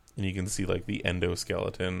 and you can see the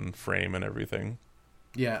endoskeleton frame and everything.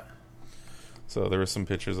 Yeah. So there were some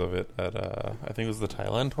pictures of it at I think it was the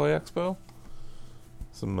Thailand Toy Expo.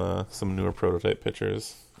 Some newer prototype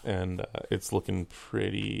pictures, and it's looking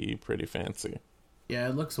pretty fancy. Yeah,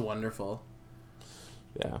 it looks wonderful.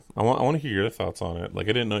 Yeah, I want to hear your thoughts on it. I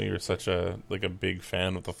didn't know you were such a big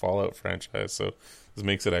fan of the Fallout franchise, so this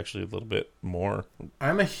makes it actually a little bit more.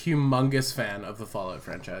 I'm a humongous fan of the Fallout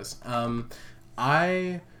franchise.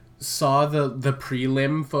 I saw the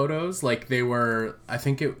prelim photos. They were. I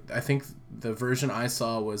think the version I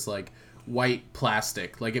saw was white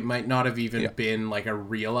plastic. It might not have even been a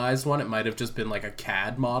realized one. It might have just been a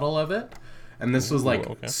CAD model of it. And this was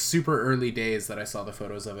super early days that I saw the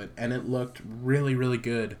photos of it, and it looked really, really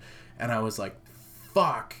good. And I was like,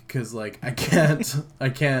 "Fuck," because I can't,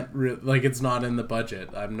 it's not in the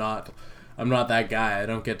budget. I'm not that guy. I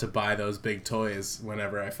don't get to buy those big toys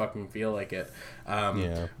whenever I fucking feel like it.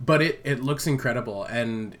 But it looks incredible,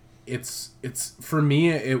 and it's for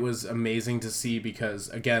me it was amazing to see because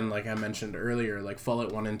again, like I mentioned earlier,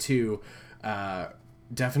 Fallout 1 and 2.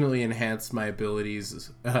 Definitely enhanced my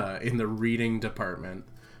abilities in the reading department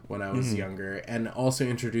when I was younger, and also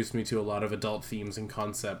introduced me to a lot of adult themes and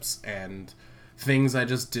concepts and things I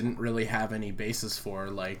just didn't really have any basis for,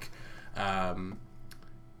 like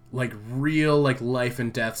real like life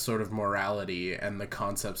and death sort of morality and the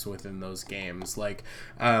concepts within those games. Like,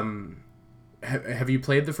 have you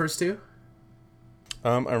played the first two?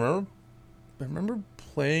 I remember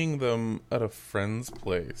playing them at a friend's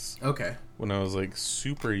place. Okay. When I was like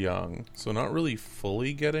super young, so not really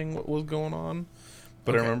fully getting what was going on,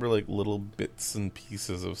 but Okay. I remember like little bits and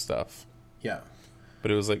pieces of stuff. Yeah. But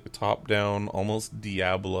it was like top down, almost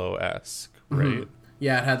Diablo-esque, right?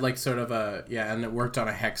 Yeah, it had like sort of and it worked on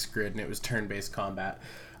a hex grid, and it was turn-based combat.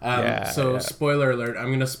 Yeah. Spoiler alert,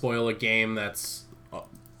 I'm gonna spoil a game that's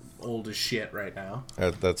old as shit right now.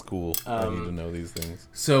 That's cool. I need to know these things.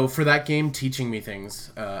 So for that game teaching me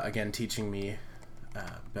things, again teaching me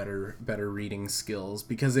better reading skills,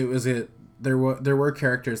 because there were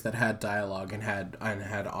characters that had dialogue and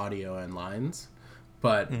had audio and lines,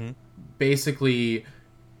 but basically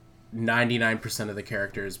 99% of the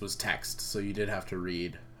characters was text, so you did have to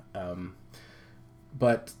read.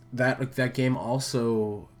 But that game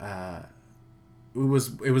also it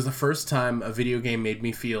was the first time a video game made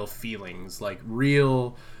me feel feelings, like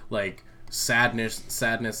real, like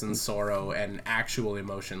sadness and sorrow and actual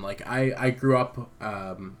emotion. Like I grew up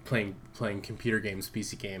playing computer games,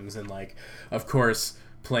 PC games, and like of course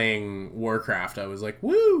playing Warcraft. I was like,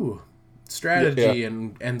 woo, strategy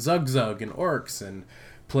and Zug and orcs, and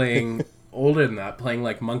playing older than that, playing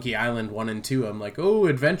like Monkey Island 1 and 2. I'm like, oh,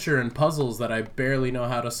 adventure and puzzles that I barely know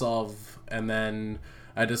how to solve. And then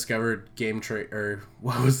I discovered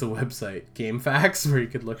what was the website? GameFAQs, where you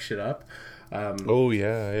could look shit up. Oh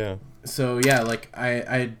yeah. So yeah, like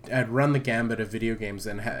I'd run the gambit of video games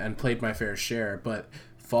and played my fair share, but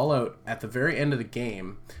Fallout, at the very end of the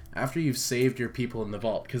game, after you've saved your people in the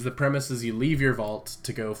vault, because the premise is you leave your vault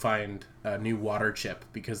to go find a new water chip,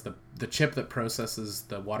 because the chip that processes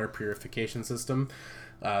the water purification system,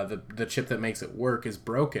 the chip that makes it work, is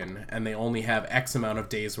broken, and they only have X amount of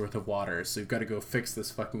days worth of water, so you've got to go fix this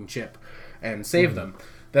fucking chip and save them.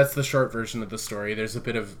 That's the short version of the story. There's a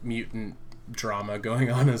bit of mutant drama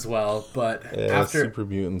going on as well, but after super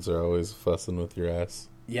mutants are always fussing with your ass.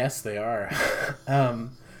 Yes, they are.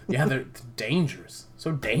 Yeah, they're dangerous.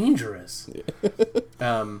 So dangerous.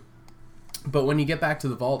 But when you get back to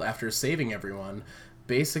the vault after saving everyone,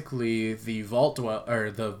 basically the vault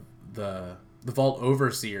the vault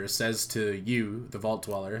overseer says to you, the vault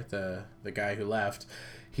dweller, the guy who left,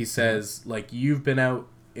 he says, like, you've been out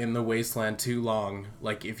in the wasteland too long.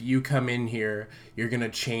 Like, if you come in here, you're gonna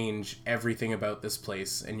change everything about this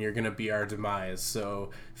place, and you're gonna be our demise. So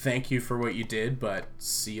thank you for what you did, but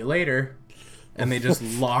see you later. And they just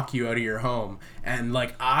lock you out of your home. And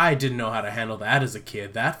like, I didn't know how to handle that as a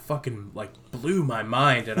kid. That fucking like blew my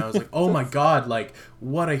mind. And I was like, oh my god, like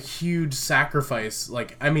what a huge sacrifice.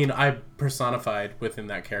 Like, I mean, I personified within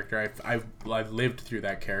that character. I've lived through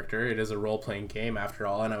that character. It is a role-playing game after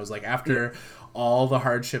all. And I was like, after all the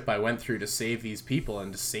hardship I went through to save these people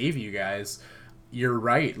and to save you guys, you're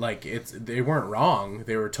right. Like, they weren't wrong.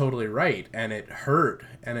 They were totally right. And it hurt.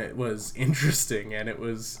 And it was interesting. And it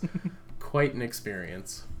was quite an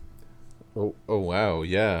experience. Oh wow,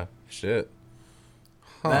 yeah, shit.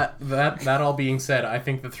 Huh. That all being said, I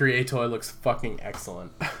think the 3A toy looks fucking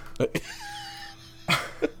excellent.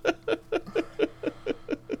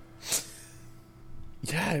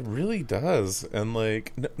 Yeah, it really does. And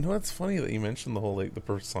like, no, it's funny that you mentioned the whole like the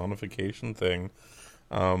personification thing.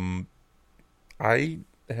 I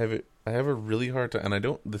have a really hard time, and I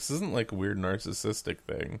don't. This isn't like a weird narcissistic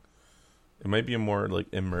thing. It might be a more like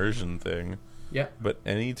immersion thing. Yeah. But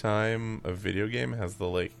anytime a video game has the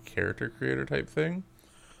like character creator type thing,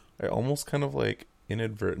 I almost kind of like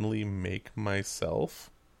inadvertently make myself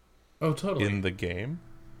totally in the game.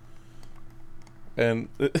 And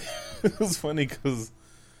it was funny because,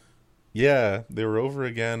 yeah, they were over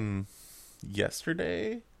again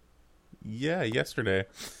yesterday. Yeah, yesterday.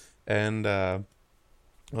 And I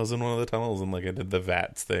was in one of the tunnels and like I did the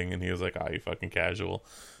VATS thing, and he was like, "Ah, you fucking casual."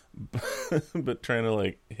 But trying to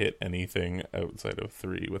like hit anything outside of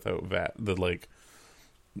 3 without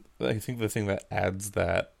I think the thing that adds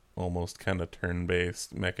that almost kind of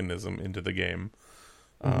turn-based mechanism into the game,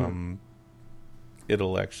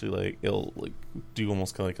 it'll do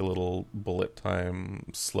almost kind of like a little bullet time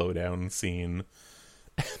slow down scene.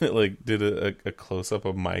 And it like did a close-up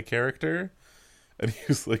of my character, and he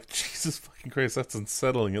was like, "Jesus fucking Christ, that's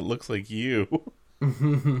unsettling, it looks like you."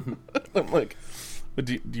 I'm like, but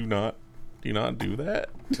do you not do that?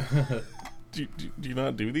 do you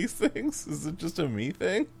not do these things? Is it just a me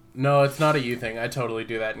thing? No, it's not a you thing. I totally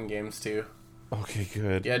do that in games too. Okay,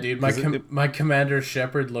 good. Yeah, dude, 'Cause my Commander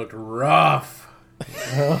Shepard looked rough.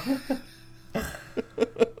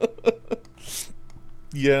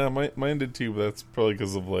 yeah, mine did too, but that's probably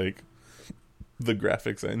because of like the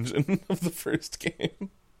graphics engine of the first game.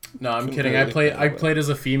 No, I'm Couldn't kidding. really I handle it. played as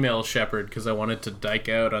a female Shepard because I wanted to dyke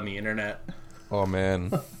out on the internet. Oh man,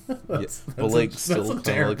 yeah, That's, but that's like a, still that's a kind of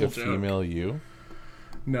terrible like a joke. female you.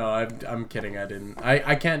 No, I'm kidding. I didn't.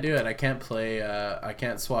 I can't do it. I can't play. I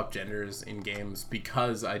can't swap genders in games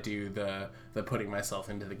because I do the putting myself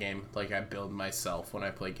into the game. Like I build myself when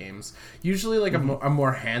I play games. Usually like a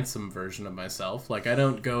more handsome version of myself. Like I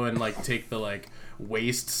don't go and like take the like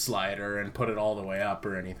waist slider and put it all the way up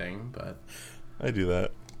or anything. But I do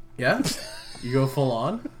that yeah, you go full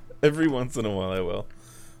on. every once in a while. I will.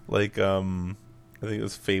 Like I think it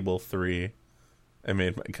was Fable 3. I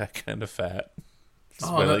made my guy kind of fat.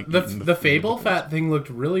 Just by, Oh, like, the eating the food. Fable fat thing looked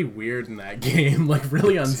really weird in that game. Like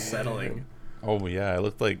really unsettling. Oh yeah, I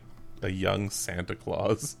looked like a young Santa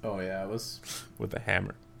Claus Oh yeah, it was. with a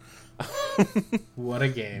hammer. What a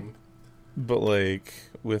game. But like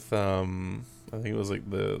with I think it was like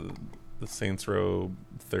the Saints Row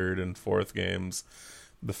third and fourth games,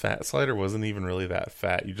 the fat slider wasn't even really that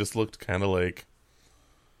fat. You just looked kind of like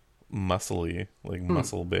muscly, like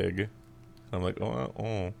muscle big. I'm like, I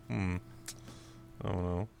don't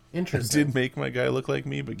know. I Interesting. did make my guy look like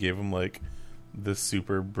me, but gave him like the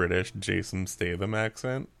super British Jason Statham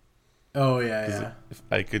accent. Oh yeah, yeah. If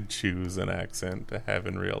I could choose an accent to have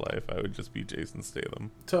in real life, I would just be Jason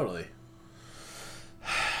Statham. Totally.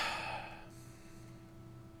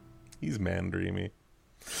 He's man dreamy.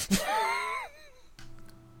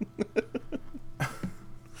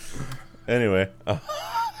 Anyway,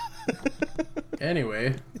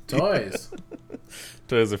 Anyway, toys.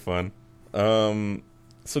 toys are fun.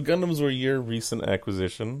 So Gundams were your recent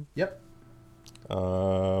acquisition. Yep.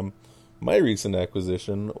 My recent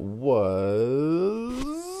acquisition was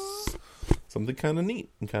something kind of neat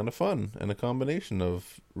and kind of fun, and a combination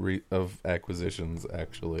of acquisitions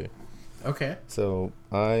actually. Okay. So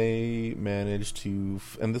I managed to,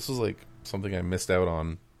 and this was like something I missed out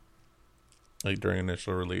on, like during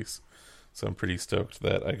initial release. So I'm pretty stoked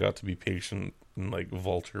that I got to be patient and like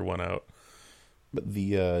vulture one out. But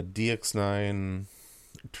the DX9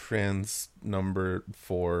 Trans number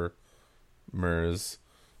 4 MERS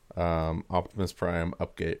Optimus Prime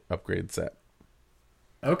upgrade set.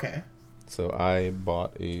 Okay. So I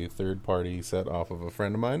bought a third-party set off of a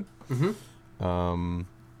friend of mine. Mm-hmm.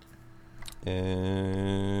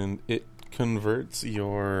 And it converts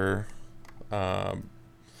your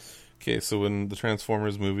okay, so when the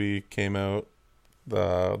Transformers movie came out,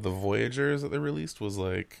 the Voyagers that they released was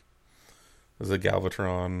a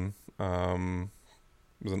Galvatron,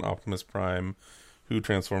 was an Optimus Prime who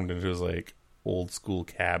transformed into his like old school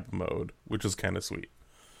cab mode, which was kind of sweet.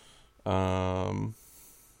 Sorry,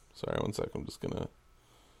 one sec, I'm just gonna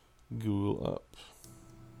Google up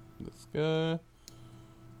this guy.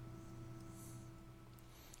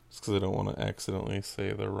 Just because I don't want to accidentally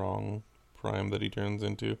say the wrong Prime that he turns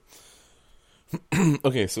into.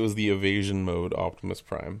 Okay, so it was the Evasion mode Optimus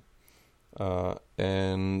Prime.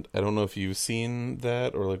 And I don't know if you've seen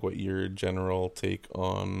that or like what your general take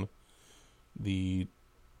on the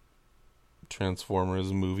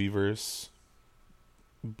Transformers movieverse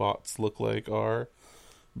bots look like are,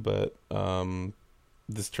 but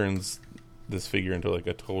this turns this figure into like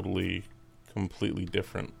a totally completely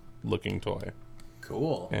different looking toy.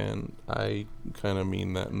 Cool. And I kind of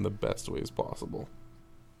mean that in the best ways possible.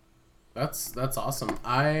 That's awesome.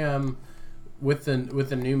 I with the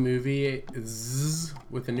new movie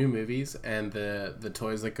with the new movies and the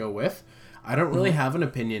toys that go with, I don't really have an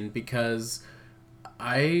opinion because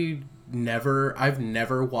I've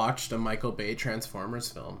never watched a Michael Bay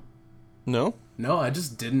Transformers film. No? No, I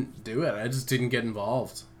just didn't do it. I just didn't get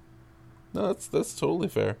involved. No, that's totally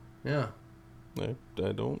fair. Yeah. I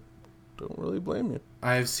don't really blame you.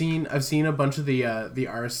 I've seen a bunch of the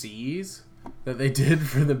RCs that they did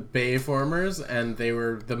for the Bayformers, and they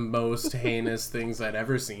were the most heinous things I'd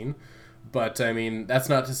ever seen. But I mean, that's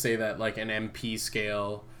not to say that like an MP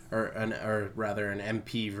scale or rather an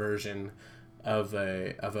MP version of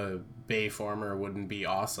a Bayformer wouldn't be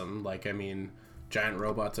awesome. Like I mean, giant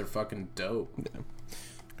robots are fucking dope. Yeah.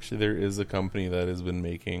 Actually, there is a company that has been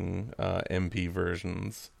making MP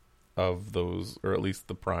versions of those, or at least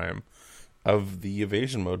the Prime, of the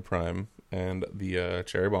Evasion Mode Prime and the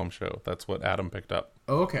Cherry Bomb Show. That's what Adam picked up.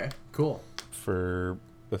 Oh, okay, cool. For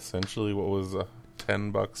essentially what was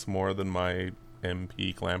 $10 more than my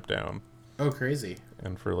MP Clampdown. Oh, crazy.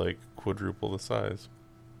 And for like quadruple the size.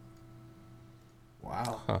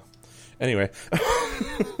 Wow. Huh. Anyway.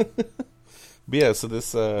 But yeah, so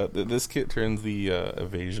this kit turns the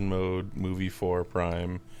evasion mode movie 4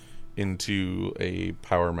 Prime into a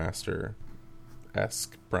Power Master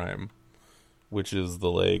esque Prime, which is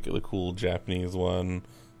the cool Japanese one.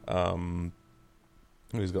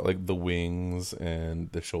 He's got like the wings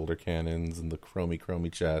and the shoulder cannons and the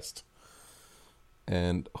chromy chest.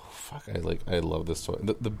 And oh fuck, I love this toy.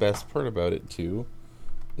 The best part about it too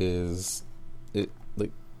is it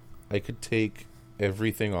like I could take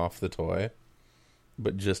everything off the toy,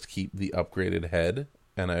 but just keep the upgraded head,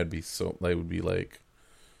 and I would be like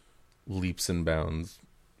leaps and bounds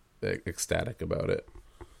ecstatic about it.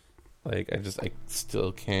 Like I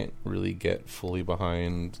still can't really get fully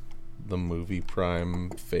behind the movie Prime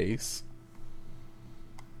face.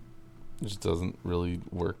 It just doesn't really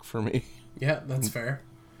work for me. Yeah, that's fair.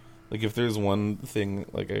 Like if there's one thing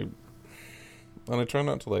and I try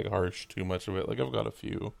not to like harsh too much of it. Like I've got a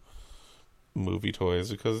few movie toys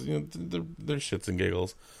because they're shits and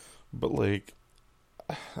giggles, but like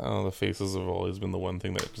I don't know, the faces have always been the one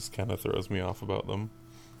thing that just kind of throws me off about them.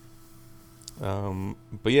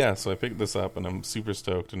 But yeah, so I picked this up and I'm super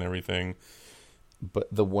stoked and everything. But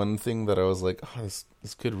the one thing that I was like, oh,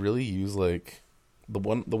 this could really use like the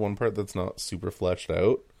one part that's not super fleshed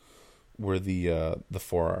out were the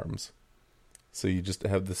forearms. So you just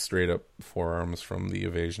have the straight up forearms from the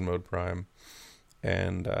evasion mode Prime,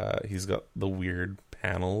 and he's got the weird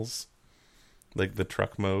panels, like the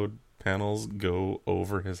truck mode panels go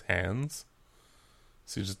over his hands.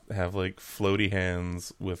 So you just have like floaty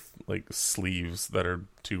hands with like sleeves that are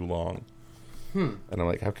too long. And I'm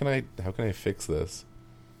like, how can I fix this?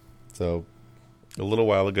 So a little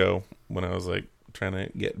while ago, when I was like trying to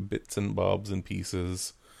get bits and bobs and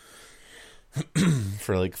pieces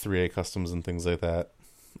for like 3A customs and things like that,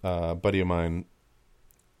 a buddy of mine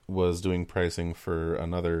was doing pricing for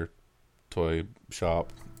another toy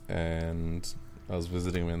shop, and I was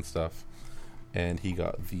visiting him and stuff, and he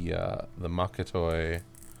got the Makatoy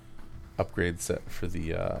upgrade set for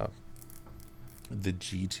the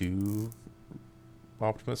G2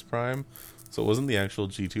 Optimus Prime. So it wasn't the actual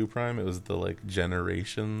G2 Prime, it was the like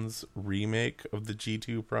Generations remake of the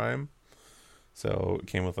G2 Prime. So it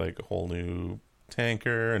came with like a whole new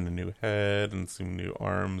tanker and a new head and some new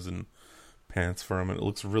arms and pants for him, and it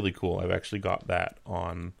looks really cool. I've actually got that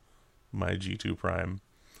on my G2 Prime.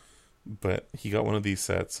 But he got one of these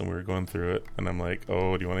sets and we were going through it, and I'm like,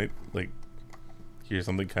 oh, do you want to like hear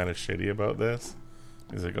something kind of shitty about this?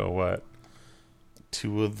 He's like, oh, what?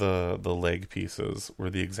 Two of the leg pieces were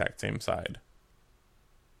the exact same side.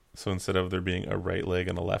 So instead of there being a right leg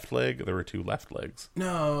and a left leg, there were two left legs.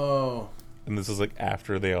 No. And this is like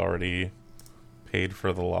after they already paid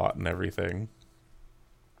for the lot and everything.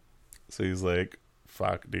 So he's like,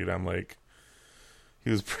 fuck, dude. I'm like, he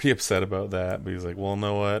was pretty upset about that, but he's like, well,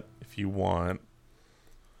 know what? If you want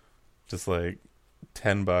just like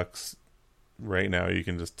 $10 right now, you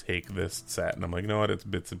can just take this set. And I'm like, you know what? It's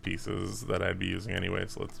bits and pieces that I'd be using anyway,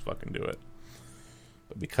 so let's fucking do it.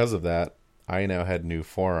 But because of that, I now had new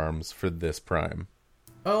forearms for this Prime.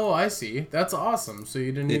 Oh, I see. That's awesome. So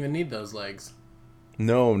you didn't even need those legs.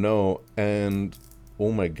 No. And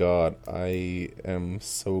oh my god, I am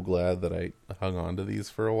so glad that I hung on to these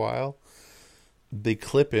for a while. They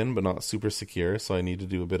clip in, but not super secure, so I need to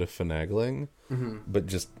do a bit of finagling. Mm-hmm. But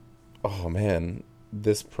just, oh man,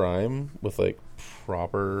 this Prime with like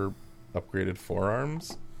proper upgraded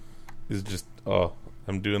forearms is just, oh,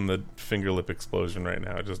 I'm doing the finger lip explosion right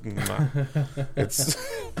now. Just it's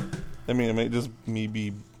I mean, it might just me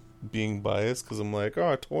be being biased because I'm like,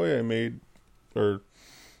 oh, a toy I made or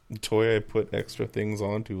a toy I put extra things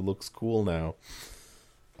onto looks cool now.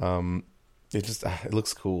 It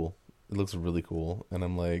looks cool. It looks really cool, and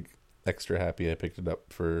I'm like extra happy I picked it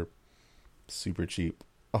up for super cheap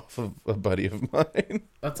off of a buddy of mine.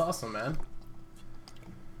 That's awesome, man.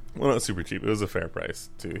 Well, not super cheap. It was a fair price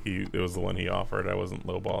too. It was the one he offered. I wasn't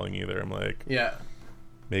lowballing either. I'm like, yeah,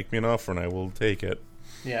 make me an offer and I will take it.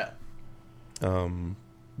 Yeah.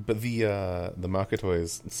 But the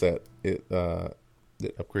Makatoys set it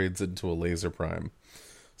upgrades into a laser Prime.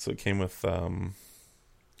 So it came with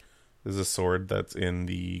there's a sword that's in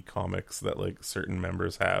the comics that like certain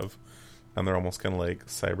members have, and they're almost kind of like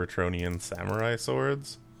Cybertronian samurai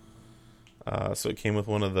swords. So it came with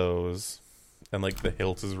one of those, and like the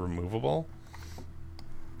hilt is removable,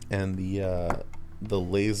 and the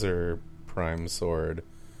laser Prime sword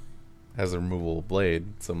has a removable blade.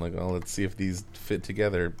 So I'm like, well, let's see if these fit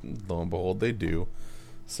together. Lo and behold, they do.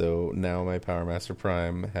 So now my Power Master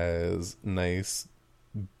Prime has nice,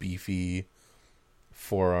 beefy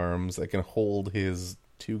forearms that can hold his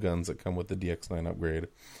two guns that come with the DX9 upgrade,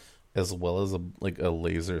 as well as a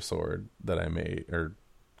laser sword that I made, or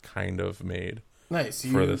kind of made. Nice.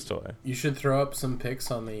 For this toy. You should throw up some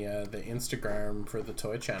pics on the Instagram for the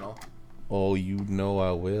toy channel. Oh, you know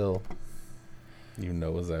I will. You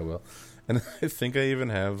know as I will. And I think I even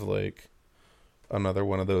have like another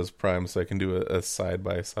one of those primes, so I can do a side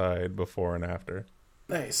by side before and after.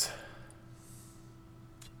 Nice.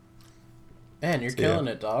 Man, you're killing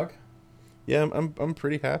it, dog. Yeah, I'm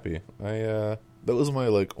pretty happy. That was my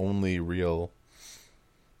like only real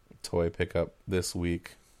toy pickup this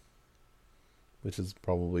week, which is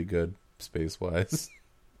probably good space wise.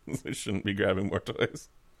 I shouldn't be grabbing more toys.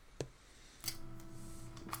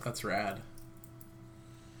 That's rad.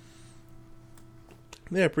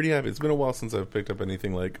 Yeah, pretty happy. It's been a while since I've picked up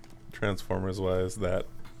anything like Transformers wise that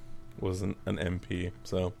wasn't an MP,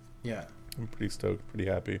 so yeah, I'm pretty stoked, pretty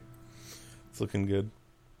happy. It's looking good.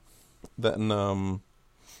 That and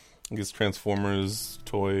I guess Transformers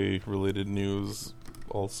toy related news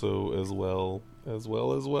also as well.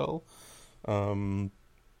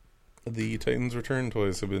 The Titans Return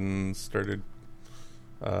toys have been started.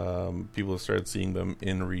 People have started seeing them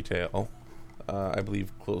in retail. I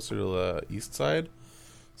believe closer to the east side.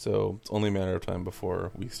 So it's only a matter of time before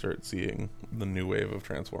we start seeing the new wave of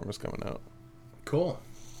Transformers coming out. Cool.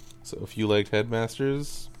 So if you liked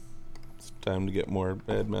Headmasters, it's time to get more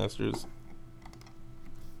Headmasters.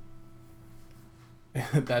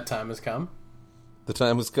 That time has come. The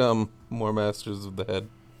time has come. More Masters of the Head.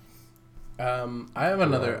 I have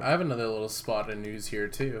another little spot of news here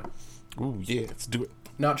too. Ooh yeah, let's do it.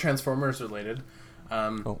 Not Transformers related.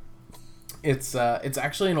 It's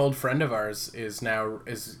actually an old friend of ours is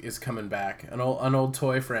coming back. An old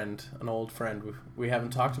toy friend, an old friend we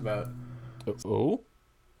haven't talked about. Oh?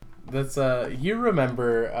 That's you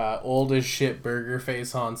remember old as shit burger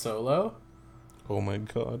face Han Solo? Oh my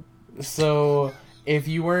god. So if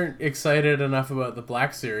you weren't excited enough about the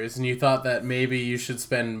Black Series and you thought that maybe you should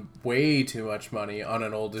spend way too much money on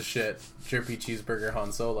an old as shit drippy cheeseburger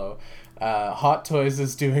Han Solo, Hot Toys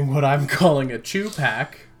is doing what I'm calling a chew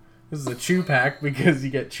pack. This is a chew pack because you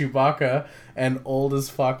get Chewbacca and old as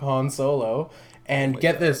fuck Han Solo. And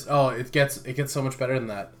get this. Oh, it gets so much better than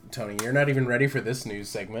that, Tony. You're not even ready for this news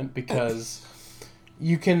segment because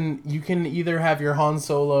you can either have your Han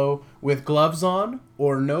Solo with gloves on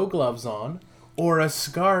or no gloves on, or a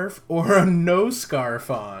scarf or a no scarf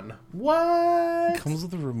on. What? It comes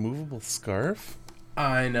with a removable scarf?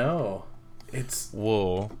 I know. He is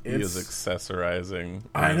accessorizing.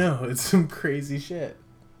 I know. It's some crazy shit.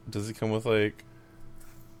 Does he come with like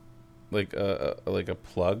a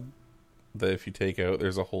plug that if you take out,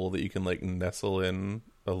 there's a hole that you can like nestle in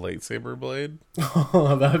a lightsaber blade?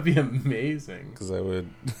 Oh, that would be amazing. Because I would.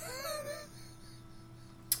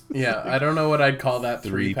 Yeah, I don't know what I'd call that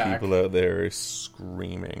 3-pack. People out there are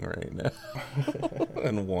screaming right now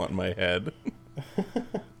and want my head.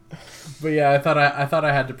 But yeah, I thought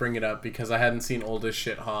I had to bring it up because I hadn't seen old as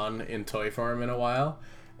shit Han in toy form in a while,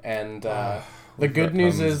 and the good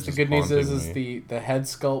news is the head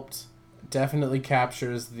sculpt definitely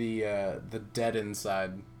captures the dead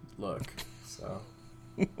inside look. So,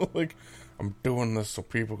 like, I'm doing this so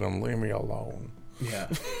people can leave me alone. Yeah.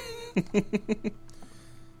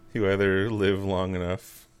 You either live long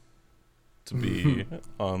enough to be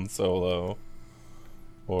Han Solo,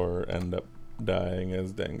 or end up dying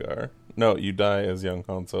as Dengar. No, you die as young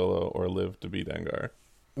Han Solo, or live to be Dengar.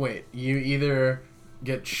 Wait, you either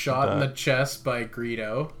get shot in the chest by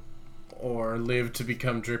Greedo, or live to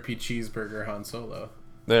become drippy cheeseburger Han Solo.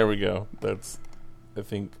 There we go. That's, I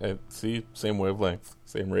think, see, same wavelength,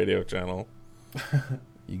 same radio channel.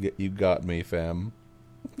 You got me, fam.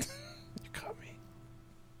 You got me.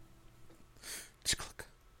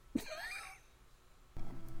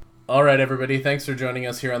 All right, everybody. Thanks for joining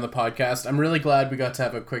us here on the podcast. I'm really glad we got to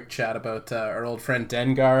have a quick chat about our old friend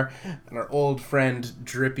Dengar and our old friend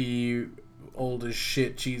drippy, old as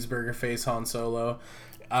shit cheeseburger face Han Solo.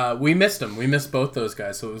 We missed them. We missed both those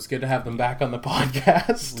guys, so it was good to have them back on the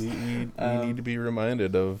podcast. We need to be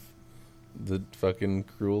reminded of the fucking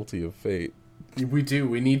cruelty of fate. We do.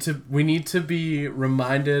 We need to be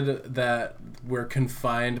reminded that we're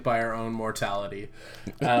confined by our own mortality.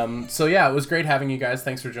 So yeah, it was great having you guys.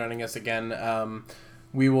 Thanks for joining us again.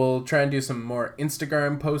 We will try and do some more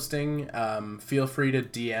Instagram posting. Feel free to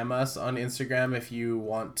DM us on Instagram if you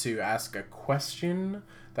want to ask a question.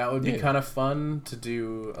 That would be kind of fun to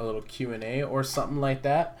do a little Q&A or something like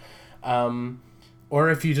that. Or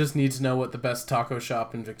if you just need to know what the best taco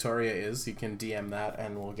shop in Victoria is, you can DM that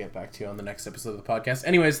and we'll get back to you on the next episode of the podcast.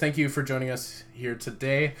 Anyways, thank you for joining us here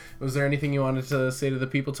today. Was there anything you wanted to say to the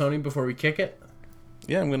people, Tony, before we kick it?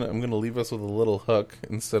 Yeah, I'm gonna leave us with a little hook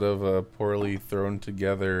instead of a poorly thrown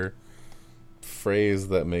together phrase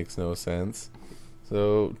that makes no sense.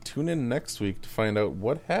 So tune in next week to find out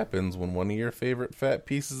what happens when one of your favorite fat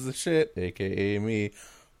pieces of shit, aka me,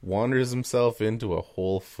 wanders himself into a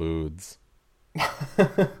Whole Foods.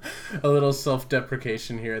 A little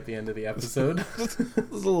self-deprecation here at the end of the episode. Just a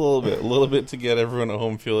little bit to get everyone at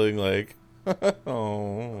home feeling like,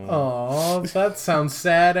 oh, oh, that sounds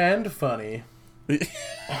sad and funny.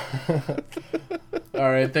 All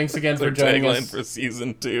right, thanks again for joining us. Tagline for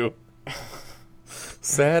season 2.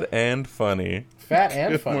 Sad and funny. Fat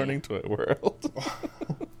and Good funny. morning, Toy World.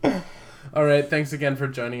 All right, thanks again for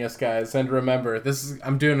joining us, guys. And remember,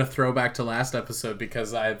 I'm doing a throwback to last episode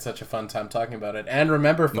because I had such a fun time talking about it. And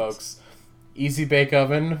remember, folks, Easy Bake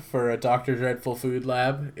Oven for a Dr. Dreadful Food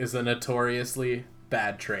Lab is a notoriously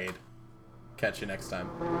bad trade. Catch you next time.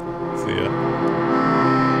 See ya.